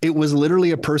 And it was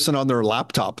literally a person on their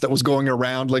laptop that was going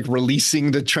around like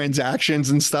releasing the transactions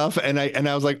and stuff. And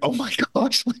I was like, oh my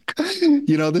gosh, like,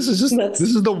 this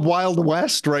is the Wild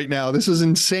West right now. This is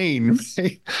insane.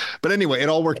 But anyway, it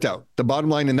all worked out. The bottom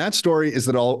line in that story is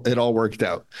that it all worked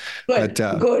out.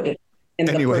 Good. And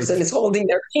anyway, the person is holding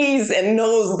their keys and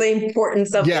knows the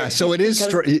importance of it. So it is.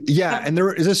 And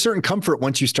there is a certain comfort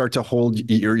once you start to hold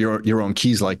your own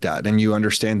keys like that, and you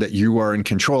understand that you are in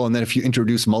control. And then if you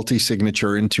introduce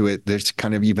multi-signature into it, there's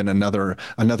kind of even another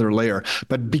layer.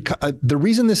 But because the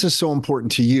reason this is so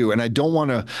important to you, and I don't want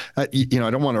to, I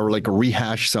don't want to like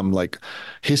rehash some like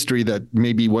history that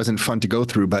maybe wasn't fun to go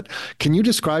through. But can you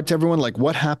describe to everyone like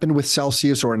what happened with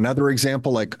Celsius, or another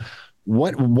example like?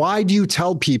 Why do you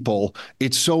tell people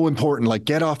it's so important, like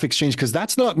get off exchange? Because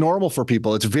that's not normal for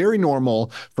people. It's very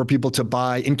normal for people to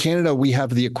buy. In Canada, we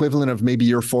have the equivalent of maybe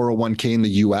your 401k in the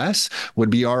US would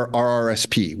be our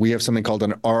RRSP. We have something called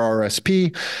an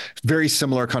RRSP, very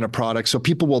similar kind of product. So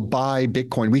people will buy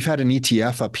Bitcoin. We've had an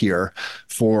ETF up here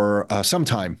for some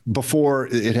time before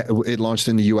it launched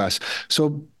in the US.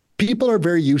 So people are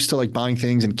very used to like buying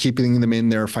things and keeping them in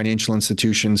their financial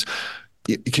institutions.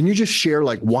 Can you just share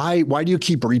like why do you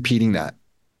keep repeating that?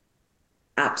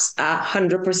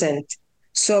 100%.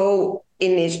 So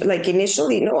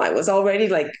initially, no, I was already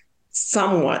like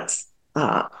somewhat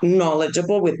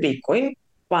knowledgeable with Bitcoin,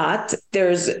 but there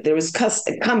was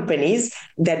companies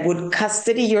that would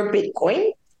custody your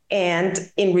Bitcoin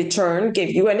and in return give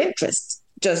you an interest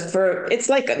it's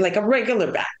like a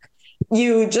regular bank.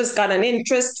 You just got an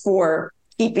interest for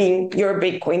keeping your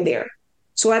Bitcoin there.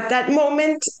 So at that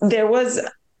moment, there was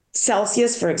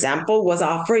Celsius, for example, was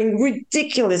offering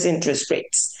ridiculous interest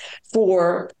rates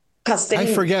for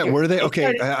custody. I forget, were they?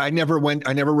 Okay, I never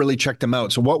really checked them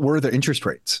out. So what were the interest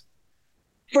rates?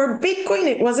 For Bitcoin,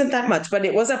 it wasn't that much, but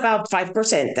it was about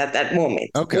 5% at that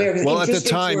moment. Okay. Well, at the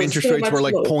time, interest rates were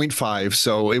like 0.5,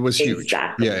 so it was huge.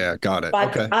 Exactly. Yeah, got it.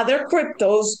 But other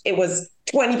cryptos, it was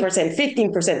 20%,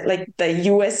 15%. Like the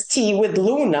UST with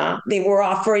Luna, they were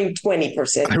offering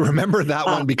 20%. I remember that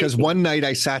one because one night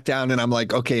I sat down and I'm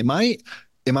like, okay,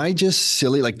 am I just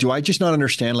silly? Like, do I just not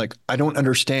understand? Like, I don't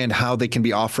understand how they can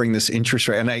be offering this interest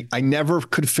rate. And I never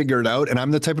could figure it out. And I'm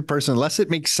the type of person, unless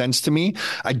it makes sense to me,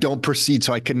 I don't proceed.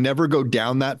 So I can never go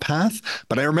down that path.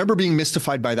 But I remember being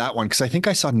mystified by that one because I think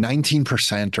I saw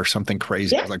 19% or something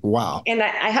crazy. Yeah. I was like, wow. And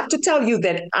I have to tell you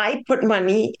that I put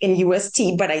money in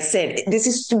UST, but I said, this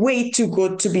is way too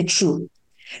good to be true.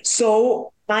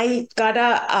 So I got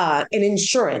an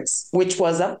insurance, which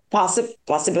was a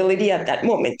possibility at that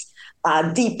moment.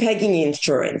 Depegging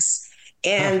insurance.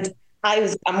 And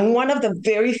I'm one of the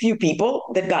very few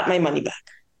people that got my money back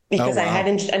because I had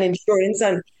an insurance.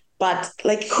 But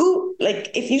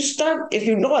if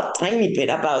you know a tiny bit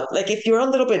about, like, if you're a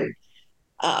little bit,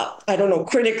 I don't know,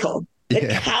 critical,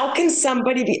 like how can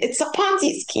somebody it's a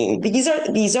Ponzi scheme. These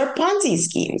are Ponzi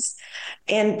schemes.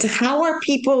 And how are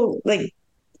people like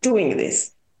doing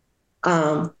this?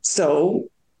 But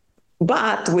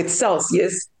with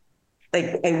Celsius,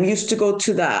 like I used to go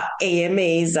to the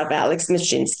AMAs of Alex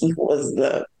Mashinsky, who was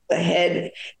the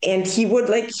head, and he would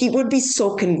be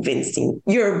so convincing.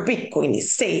 Your Bitcoin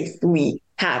is safe. We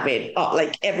have it.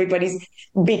 Like everybody's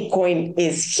Bitcoin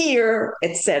is here,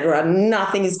 etc.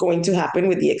 Nothing is going to happen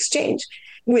with the exchange.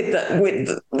 With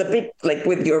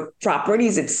your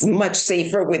properties, it's much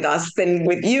safer with us than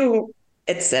with you,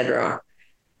 etc.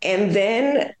 And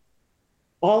then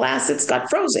all assets got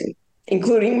frozen,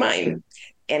 including mine.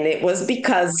 And it was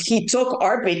because he took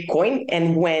our Bitcoin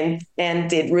and went and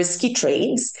did risky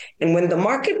trades. And when the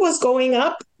market was going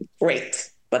up, great.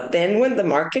 But then when the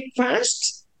market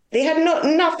crashed, they had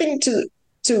nothing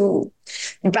to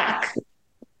back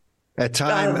At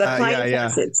time, the client's yeah.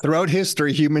 assets. Throughout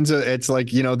history, humans, it's like,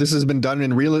 this has been done in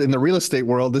the real estate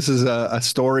world. This is a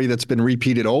story that's been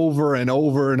repeated over and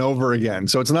over and over again.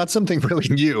 So it's not something really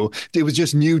new. It was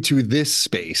just new to this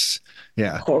space.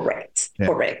 Yeah. Correct. Yeah.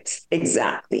 Correct.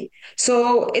 Exactly.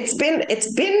 So it's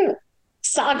been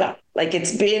saga. Like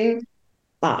it's been,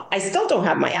 I still don't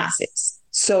have my assets.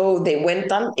 So they went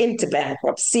on into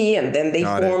bankruptcy and then they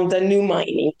formed a new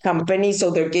mining company. So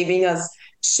they're giving us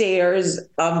shares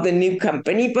of the new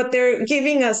company, but they're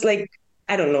giving us like,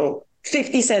 I don't know,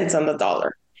 50 cents on the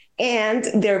dollar. And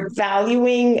they're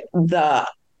valuing the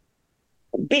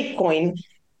Bitcoin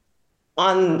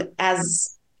on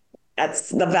as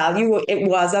the value it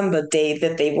was on the day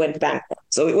that they went bankrupt.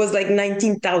 So it was like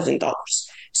 $19,000.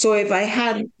 So if I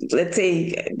had, let's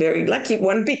say, very lucky,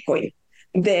 one Bitcoin,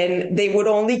 then they would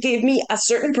only give me a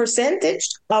certain percentage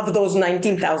of those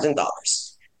 $19,000.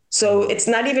 So it's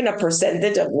not even a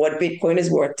percentage of what Bitcoin is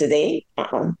worth today.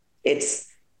 It's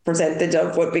percentage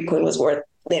of what Bitcoin was worth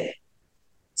then.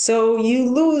 So you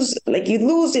lose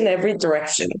in every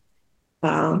direction.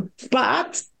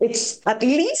 But it's at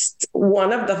least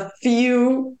one of the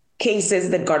few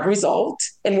cases that got resolved,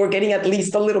 and we're getting at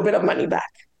least a little bit of money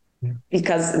back.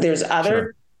 Because there's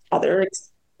other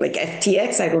like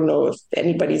FTX. I don't know if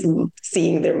anybody's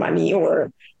seeing their money,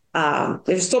 or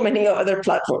there's so many other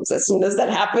platforms. As soon as that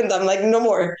happened, I'm like, no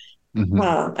more.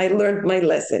 I learned my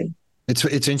lesson.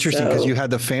 It's interesting because you had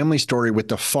the family story with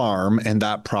the farm and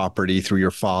that property through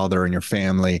your father and your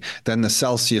family, then the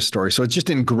Celsius story. So it's just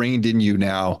ingrained in you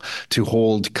now to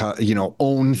hold,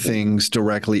 own things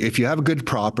directly. If you have a good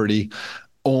property,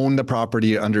 own the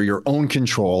property under your own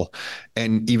control,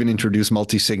 and even introduce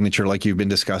multi-signature like you've been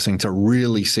discussing to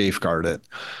really safeguard it.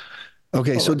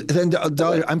 Okay, so then,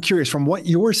 Dalia, I'm curious, from what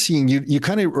you're seeing, you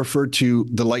kind of referred to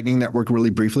the Lightning Network really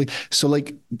briefly. So,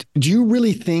 like, do you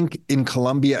really think in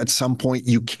Colombia at some point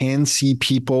you can see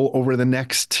people over the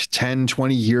next 10,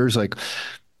 20 years, like,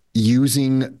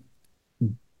 using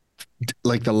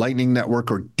like the Lightning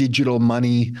Network or digital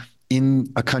money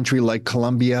in a country like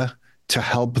Colombia to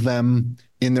help them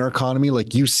in their economy?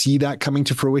 Like, you see that coming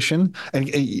to fruition?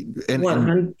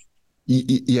 And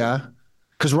yeah.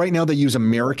 Because right now they're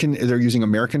using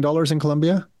American dollars in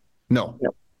Colombia? No.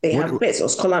 They have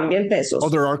pesos, Colombian pesos. Oh,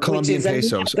 there are Colombian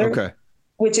pesos. Okay.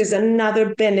 Which is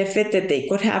another benefit that they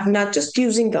could have, not just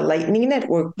using the Lightning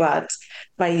Network, but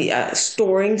by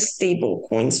storing stable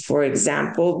coins, for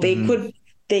example. They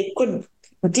could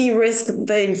de-risk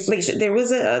the inflation. There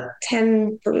was a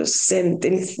 10%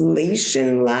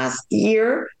 inflation last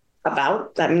year,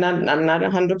 I'm not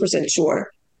 100%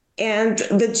 sure. And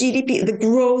the GDP, the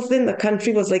growth in the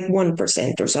country was like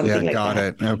 1% or something like that. Got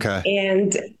it.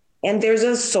 Okay. And there's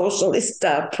a socialist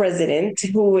president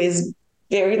who is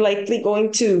very likely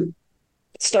going to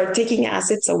start taking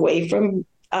assets away from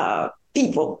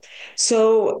people.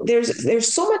 So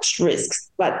there's so much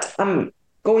risk. But I'm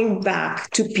going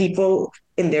back to people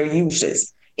in their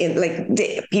uses, in like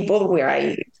the people where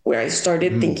I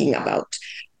started thinking about.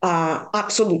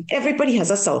 Absolutely. Everybody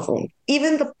has a cell phone.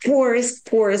 Even the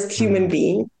poorest human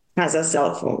being has a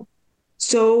cell phone.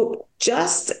 So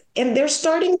and they're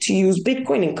starting to use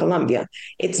Bitcoin in Colombia.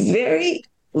 It's very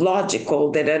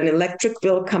logical that an electric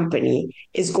bill company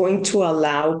is going to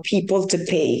allow people to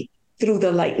pay through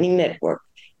the Lightning Network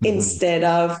because the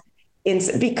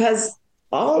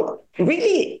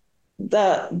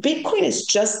Bitcoin is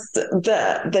just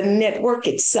the network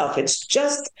itself. It's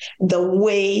just the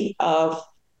way of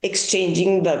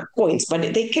exchanging the coins, but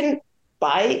they can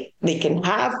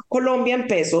have Colombian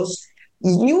pesos,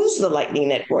 use the Lightning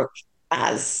Network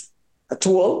as a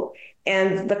tool,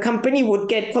 and the company would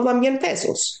get Colombian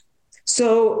pesos.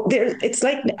 So it's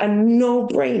like a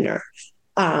no-brainer.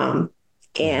 And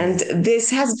this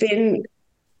has been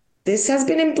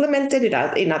implemented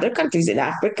in other countries. In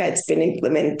Africa, it's been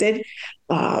implemented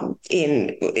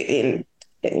in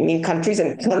countries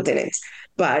and continents.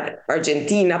 But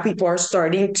Argentina, people are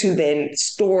starting to then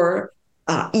store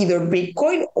either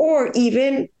Bitcoin or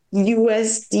even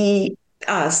USD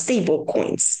stable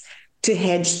coins to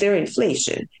hedge their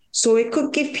inflation. So it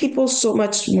could give people so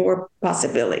much more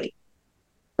possibility.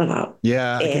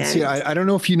 Yeah, I can see it. I don't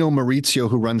know if you know Maurizio,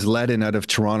 who runs Ledin out of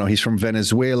Toronto. He's from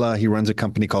Venezuela. He runs a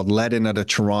company called Ledin out of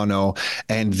Toronto,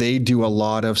 and they do a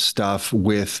lot of stuff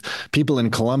with people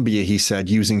in Colombia, he said,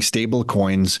 using stable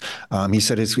coins. He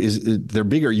said their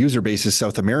bigger user base is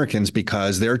South Americans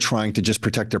because they're trying to just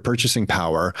protect their purchasing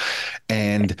power.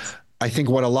 And I think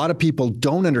what a lot of people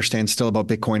don't understand still about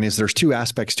Bitcoin is there's two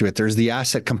aspects to it. There's the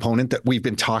asset component that we've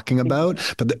been talking about,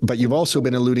 but you've also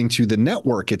been alluding to the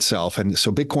network itself. And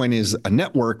so Bitcoin is a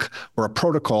network or a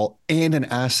protocol and an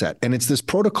asset. And it's this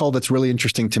protocol that's really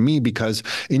interesting to me because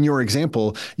in your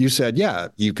example, you said, yeah,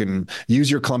 you can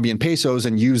use your Colombian pesos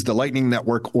and use the Lightning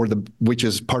Network which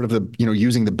is part of the,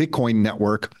 using the Bitcoin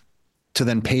network to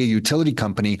then pay a utility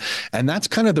company. And that's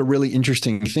kind of the really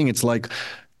interesting thing. It's like,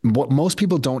 what most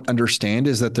people don't understand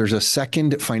is that there's a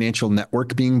second financial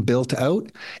network being built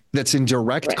out that's in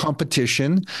direct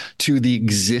competition to the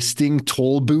existing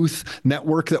toll booth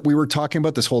network that we were talking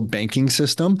about, this whole banking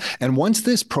system. And once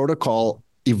this protocol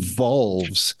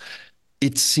evolves,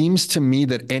 it seems to me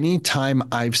that anytime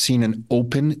I've seen an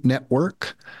open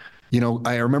network,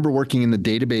 I remember working in the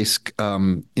database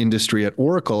industry at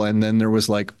Oracle, and then there was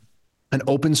like an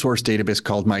open source database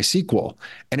called MySQL.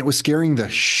 And it was scaring the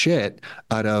shit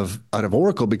out of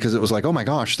Oracle because it was like, oh my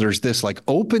gosh, there's this like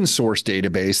open source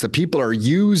database that people are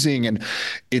using and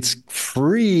it's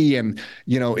free and,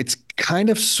 it's kind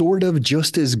of sort of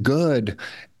just as good.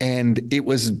 And it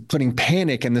was putting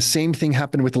panic. And the same thing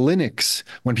happened with Linux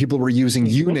when people were using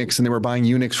Unix and they were buying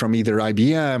Unix from either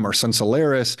IBM or Sun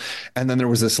Solaris. And then there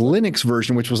was this Linux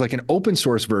version, which was like an open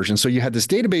source version. So you had this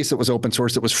database that was open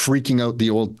source that was freaking out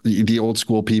the old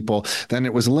school people. Then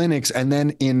it was Linux. And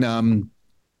then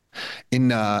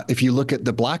if you look at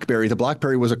the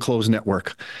BlackBerry was a closed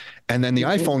network. And then the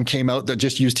iPhone came out that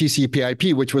just used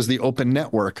TCP/IP, which was the open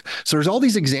network. So there's all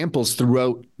these examples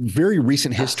throughout very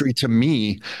recent history to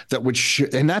me that would,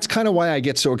 and that's kind of why I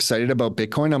get so excited about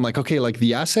Bitcoin. I'm like, okay, like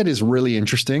the asset is really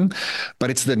interesting, but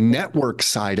it's the network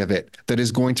side of it that is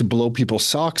going to blow people's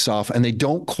socks off, and they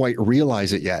don't quite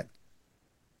realize it yet.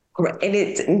 Correct. And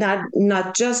it's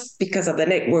not just because of the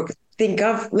network. Think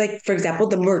of, like, for example,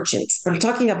 the merchants. I'm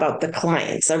talking about the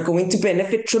clients are going to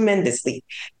benefit tremendously.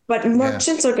 But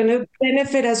merchants are going to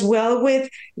benefit as well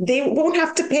they won't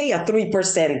have to pay a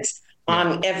 3%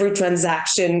 on every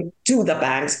transaction to the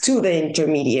banks, to the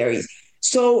intermediaries.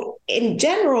 So in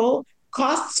general,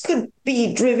 costs could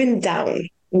be driven down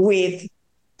with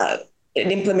an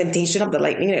implementation of the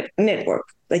Lightning Network.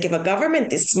 Like if a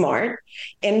government is smart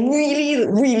and really,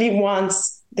 really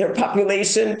wants their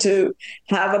population to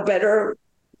have a better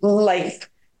life,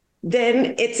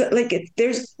 then it's like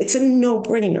it's a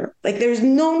no-brainer. Like there's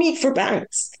no need for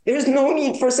banks. There's no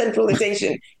need for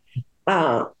centralization.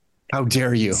 How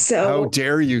dare you? How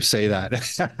dare you say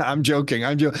that? I'm joking.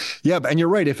 Yeah, and you're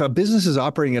right. If a business is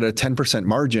operating at a 10%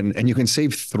 margin and you can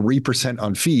save 3%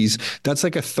 on fees, that's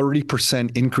like a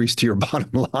 30% increase to your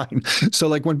bottom line. So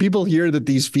like when people hear that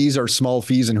these fees are small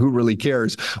fees and who really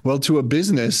cares? Well, to a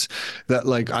business that,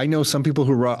 like, I know some people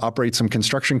who operate some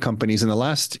construction companies in the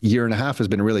last year and a half has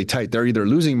been really tight. They're either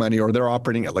losing money or they're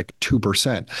operating at like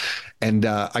 2%. And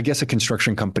I guess a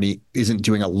construction company isn't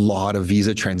doing a lot of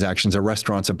Visa transactions. A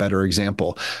restaurant's a better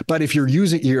example. But if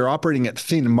you're operating at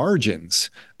thin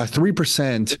margins, a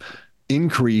 3%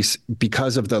 increase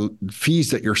because of the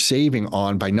fees that you're saving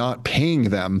on by not paying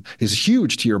them is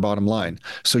huge to your bottom line.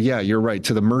 So yeah, you're right.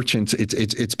 To the merchants,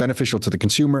 it's beneficial to the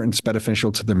consumer and it's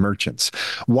beneficial to the merchants.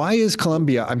 Why is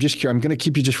Colombia? I'm going to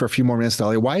keep you just for a few more minutes,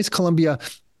 Dalia. Why is Colombia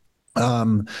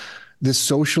this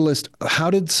socialist? How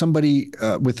did somebody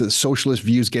with the socialist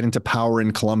views get into power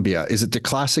in Colombia? Is it the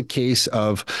classic case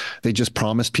of they just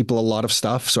promised people a lot of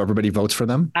stuff, so everybody votes for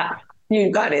them?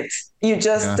 You got it. You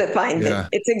just defined it.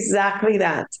 It's exactly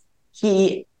that.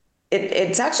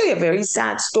 It's actually a very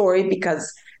sad story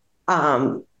because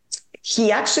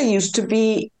he actually used to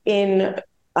be in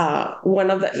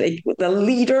one of the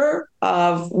leader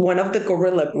of one of the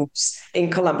guerrilla groups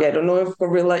in Colombia. I don't know if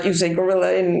guerrilla, you say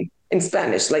guerrilla in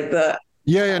Spanish, like the...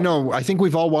 No, I think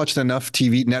we've all watched enough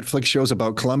Netflix shows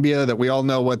about Colombia that we all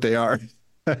know what they are.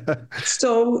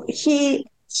 So he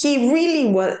really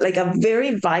was like a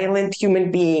very violent human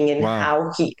being in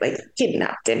how he like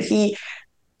kidnapped. And he,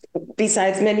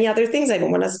 besides many other things I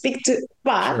don't want to speak to,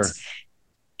 but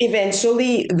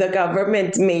eventually the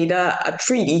government made a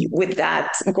treaty with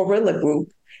that guerrilla group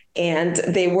and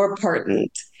they were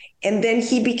pardoned. And then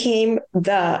he became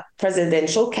the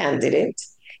presidential candidate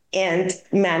and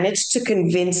managed to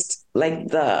convince like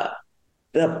the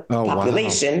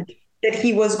population that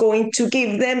he was going to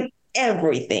give them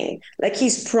everything. Like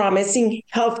he's promising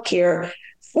healthcare,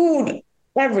 food,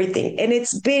 everything. And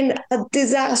it's been a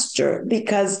disaster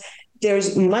because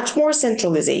there's much more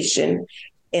centralization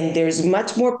and there's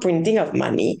much more printing of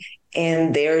money.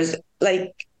 And there's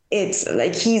like, it's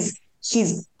like he's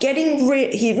getting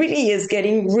rid, he really is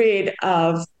getting rid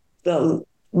of the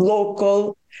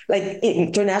local, like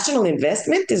international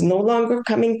investment is no longer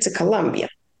coming to Colombia.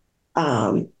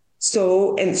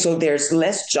 So there's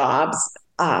less jobs.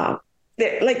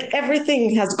 Like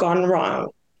everything has gone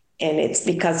wrong, and it's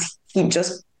because he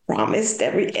just promised.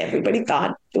 Everybody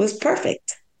thought it was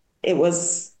perfect. They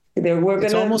were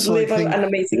going to live an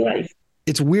amazing life.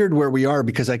 It's weird where we are,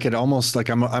 because I could almost like,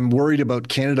 I'm worried about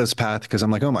Canada's path, because I'm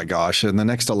like, oh my gosh, in the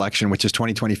next election, which is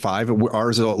 2025,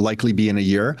 ours will likely be in a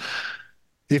year.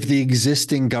 If the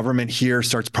existing government here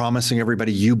starts promising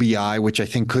everybody UBI, which I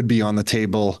think could be on the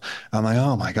table, I'm like,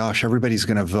 oh my gosh, everybody's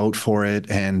going to vote for it.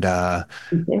 And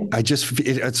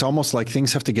it's almost like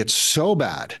things have to get so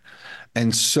bad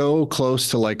and so close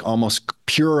to like almost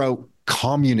pure out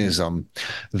communism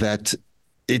that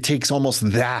it takes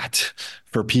almost that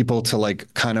for people to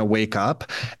like kind of wake up.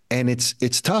 And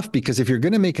it's tough, because if you're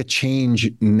going to make a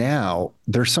change now,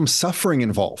 there's some suffering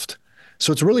involved.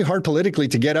 So it's really hard politically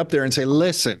to get up there and say,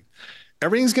 listen,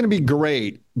 everything's going to be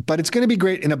great, but it's going to be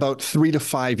great in about 3 to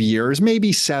 5 years,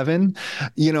 maybe 7,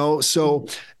 So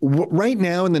right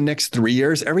now in the next 3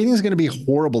 years, everything's going to be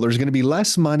horrible. There's going to be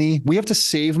less money. We have to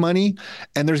save money,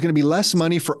 and there's going to be less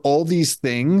money for all these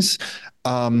things.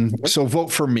 So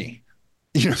vote for me.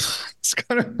 It's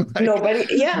kind of like, nobody.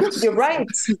 Yeah, you're right.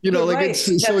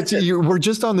 We're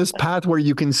just on this path where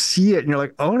you can see it, and you're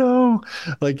like, oh no,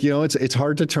 like it's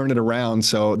hard to turn it around.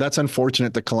 So that's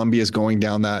unfortunate that Colombia is going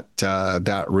down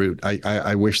that route.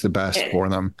 I wish the best for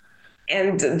them.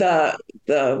 And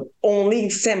the only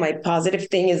semi-positive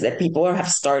thing is that people have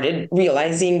started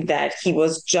realizing that he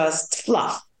was just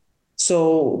fluff.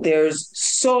 So there's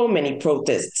so many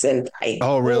protests, and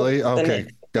oh really? Okay,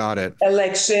 got it.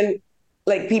 Election.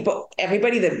 Like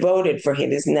everybody that voted for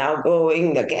him is now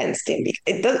going against him.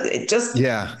 Those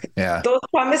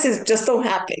promises just don't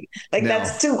happen. Like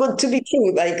that's too good to be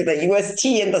true. Like the UST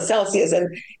and the Celsius,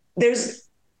 and there's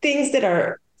things that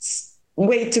are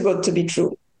way too good to be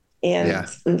true. And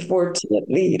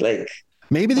unfortunately, like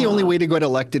maybe the only way to get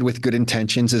elected with good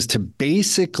intentions is to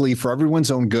basically, for everyone's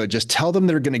own good, just tell them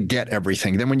they're going to get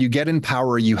everything. Then when you get in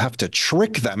power, you have to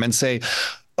trick them and say,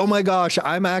 oh my gosh,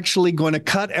 I'm actually going to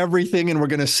cut everything and we're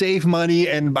going to save money,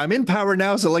 and I'm in power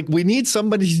now. So like, we need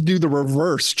somebody to do the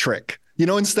reverse trick,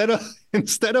 instead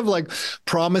of like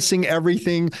promising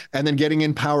everything and then getting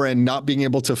in power and not being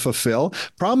able to fulfill,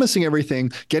 promising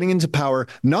everything, getting into power,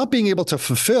 not being able to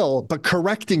fulfill, but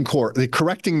correcting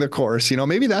the course.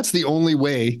 Maybe that's the only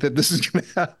way that this is going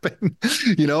to happen,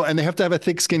 and they have to have a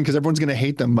thick skin, because everyone's going to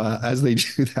hate them as they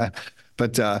do that.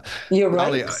 But you're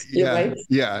right.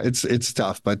 Yeah, it's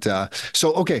tough. But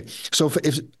so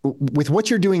if with what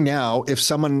you're doing now, if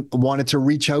someone wanted to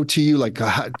reach out to you, like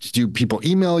do people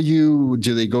email you?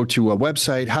 Do they go to a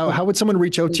website? How would someone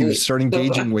reach out to you, start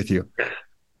engaging with you?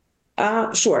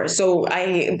 Sure. So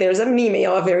there's an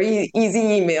email, a very easy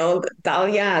email,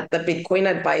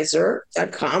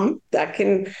 Dalia@thebitcoinadvisor.com.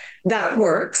 That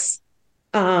works.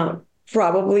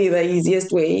 Probably the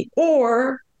easiest way.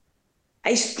 Or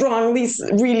I strongly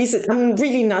I'm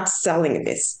really not selling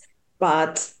this,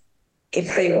 but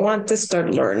if they want to start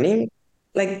learning,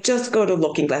 like just go to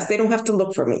Looking Glass. They don't have to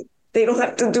look for me. They don't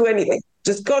have to do anything.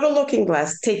 Just go to Looking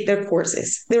Glass, take their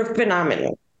courses. They're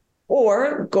phenomenal.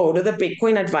 Or go to the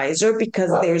Bitcoin Advisor,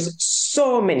 because there's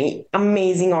so many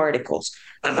amazing articles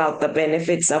about the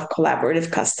benefits of collaborative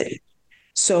custody.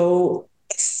 So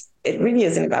it really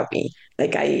isn't about me.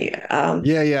 Like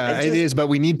it is, but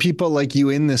we need people like you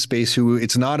in this space who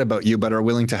it's not about you, but are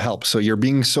willing to help. So you're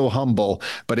being so humble,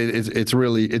 but it's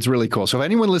really cool. So if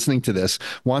anyone listening to this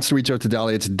wants to reach out to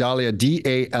Dalia, it's Dalia,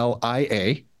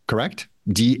 Dalia, correct?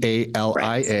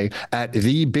 Dalia at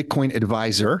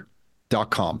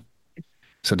thebitcoinadvisor.com.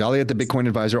 So Dalia at the Bitcoin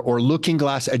Advisor, or Looking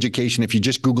Glass Education. If you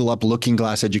just Google up Looking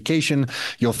Glass Education,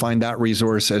 you'll find that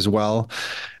resource as well.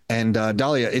 And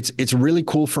Dalia, it's really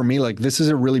cool for me. Like, this is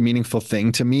a really meaningful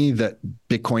thing to me that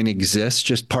Bitcoin exists,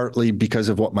 just partly because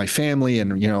of what my family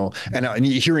and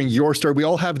hearing your story. We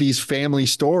all have these family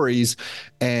stories,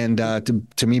 and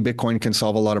to me, Bitcoin can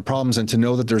solve a lot of problems. And to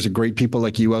know that there's a great people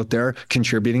like you out there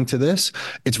contributing to this,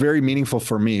 it's very meaningful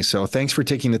for me. So thanks for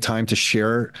taking the time to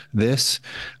share this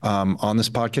on this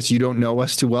podcast. You don't know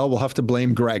us too well. We'll have to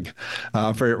blame Greg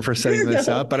for setting this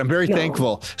up, but I'm very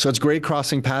thankful. So it's great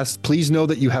crossing paths. Please know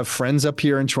that you have friends up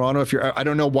here in Toronto. I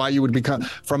don't know why you would be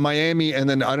from Miami, and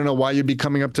then I don't know why you'd be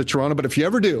coming up to Toronto, but if you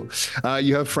ever do,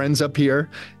 you have friends up here,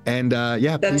 and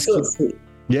that's so sweet.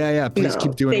 Please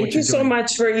keep doing what you're doing. Thank you so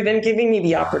much for even giving me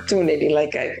the opportunity.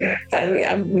 Like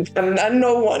I'm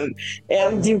no one,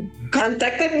 and you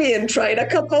contacted me and tried a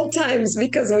couple of times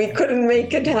because we couldn't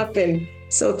make it happen.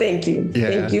 So thank you.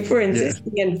 Thank you for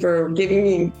insisting and for giving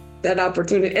me that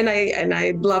opportunity. And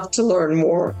I'd love to learn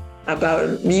more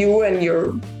about you and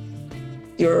your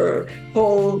your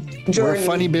whole journey. We're a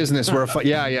funny business.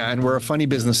 And we're a funny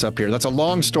business up here. That's a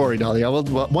long story, Dalia.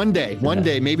 Well, one day,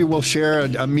 maybe we'll share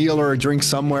a meal or a drink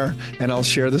somewhere, and I'll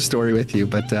share the story with you.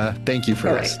 But thank you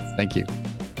for this. Thank you.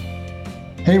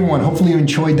 Hey everyone, hopefully you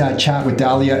enjoyed that chat with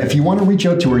Dalia. If you want to reach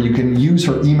out to her, you can use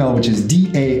her email, which is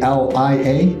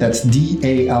Dalia, that's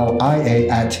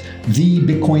Dalia at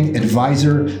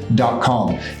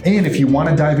thebitcoinadvisor.com. And if you want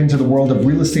to dive into the world of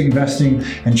real estate investing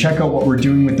and check out what we're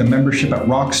doing with the membership at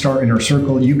Rockstar Inner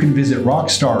Circle, you can visit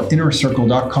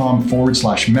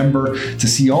rockstarinnercircle.com/member to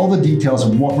see all the details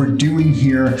of what we're doing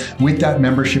here with that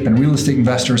membership and real estate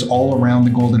investors all around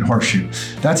the Golden Horseshoe.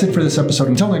 That's it for this episode.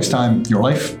 Until next time, your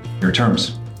life, your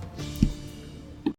terms.